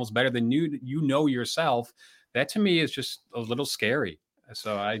you almost better than you know yourself. That to me is just a little scary.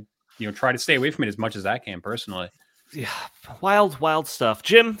 So I, try to stay away from it as much as I can personally. Yeah, wild stuff.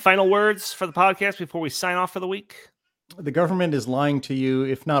 Jim, final words for the podcast before we sign off for the week? The government is lying to you,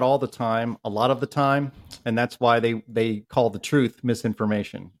 if not all the time, a lot of the time. And that's why they call the truth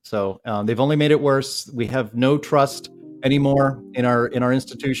misinformation. So they've only made it worse. We have no trust anymore in our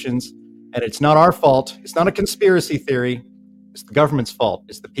institutions. And it's not our fault. It's not a conspiracy theory. It's the government's fault.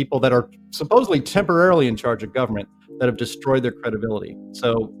 It's the people that are supposedly temporarily in charge of government that have destroyed their credibility.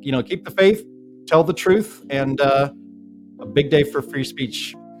 So, keep the faith, tell the truth, and a big day for free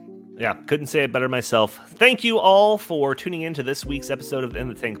speech. Yeah, couldn't say it better myself. Thank you all for tuning in to this week's episode of In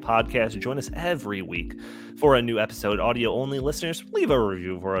the Tank podcast. Join us every week for a new episode. Audio-only listeners, leave a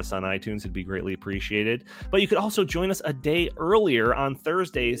review for us on iTunes. It'd be greatly appreciated. But you could also join us a day earlier on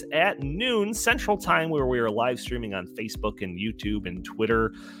Thursdays at noon Central Time, where we are live streaming on Facebook and YouTube and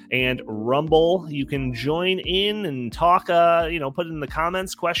Twitter and Rumble. You can join in and talk, put in the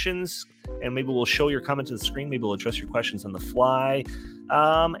comments questions, and maybe we'll show your comment to the screen. Maybe we'll address your questions on the fly.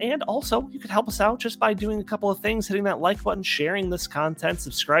 And also, you could help us out just by doing a couple of things, hitting that like button, sharing this content,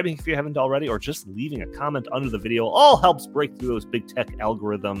 subscribing if you haven't already, or just leaving a comment under the video. All helps break through those big tech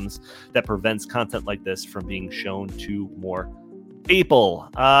algorithms that prevents content like this from being shown to more people.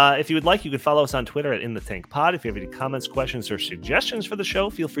 If you would like, you could follow us on Twitter at InTheTankPod. If you have any comments, questions, or suggestions for the show,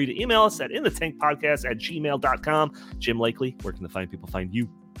 feel free to email us at InTheTankPodcast@gmail.com. Jim Lakely, where can the fine people find you?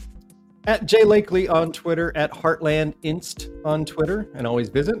 At Jay Lakely on Twitter, at Heartland Inst on Twitter, and always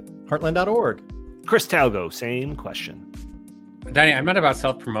visit heartland.org. Chris Talgo, same question. Danny, I'm not about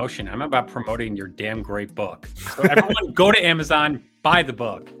self-promotion. I'm about promoting your damn great book. So everyone go to Amazon, buy the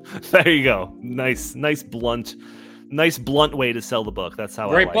book. There you go. Nice blunt way to sell the book. That's how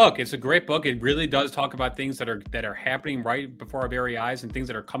great I like book. it. It's a great book. It really does talk about things that are happening right before our very eyes, and things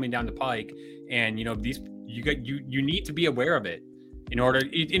that are coming down the pike. And you need to be aware of it. In order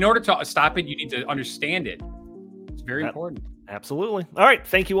to stop it, you need to understand it. It's very important. Absolutely. All right.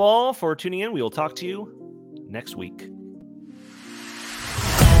 Thank you all for tuning in. We will talk to you next week.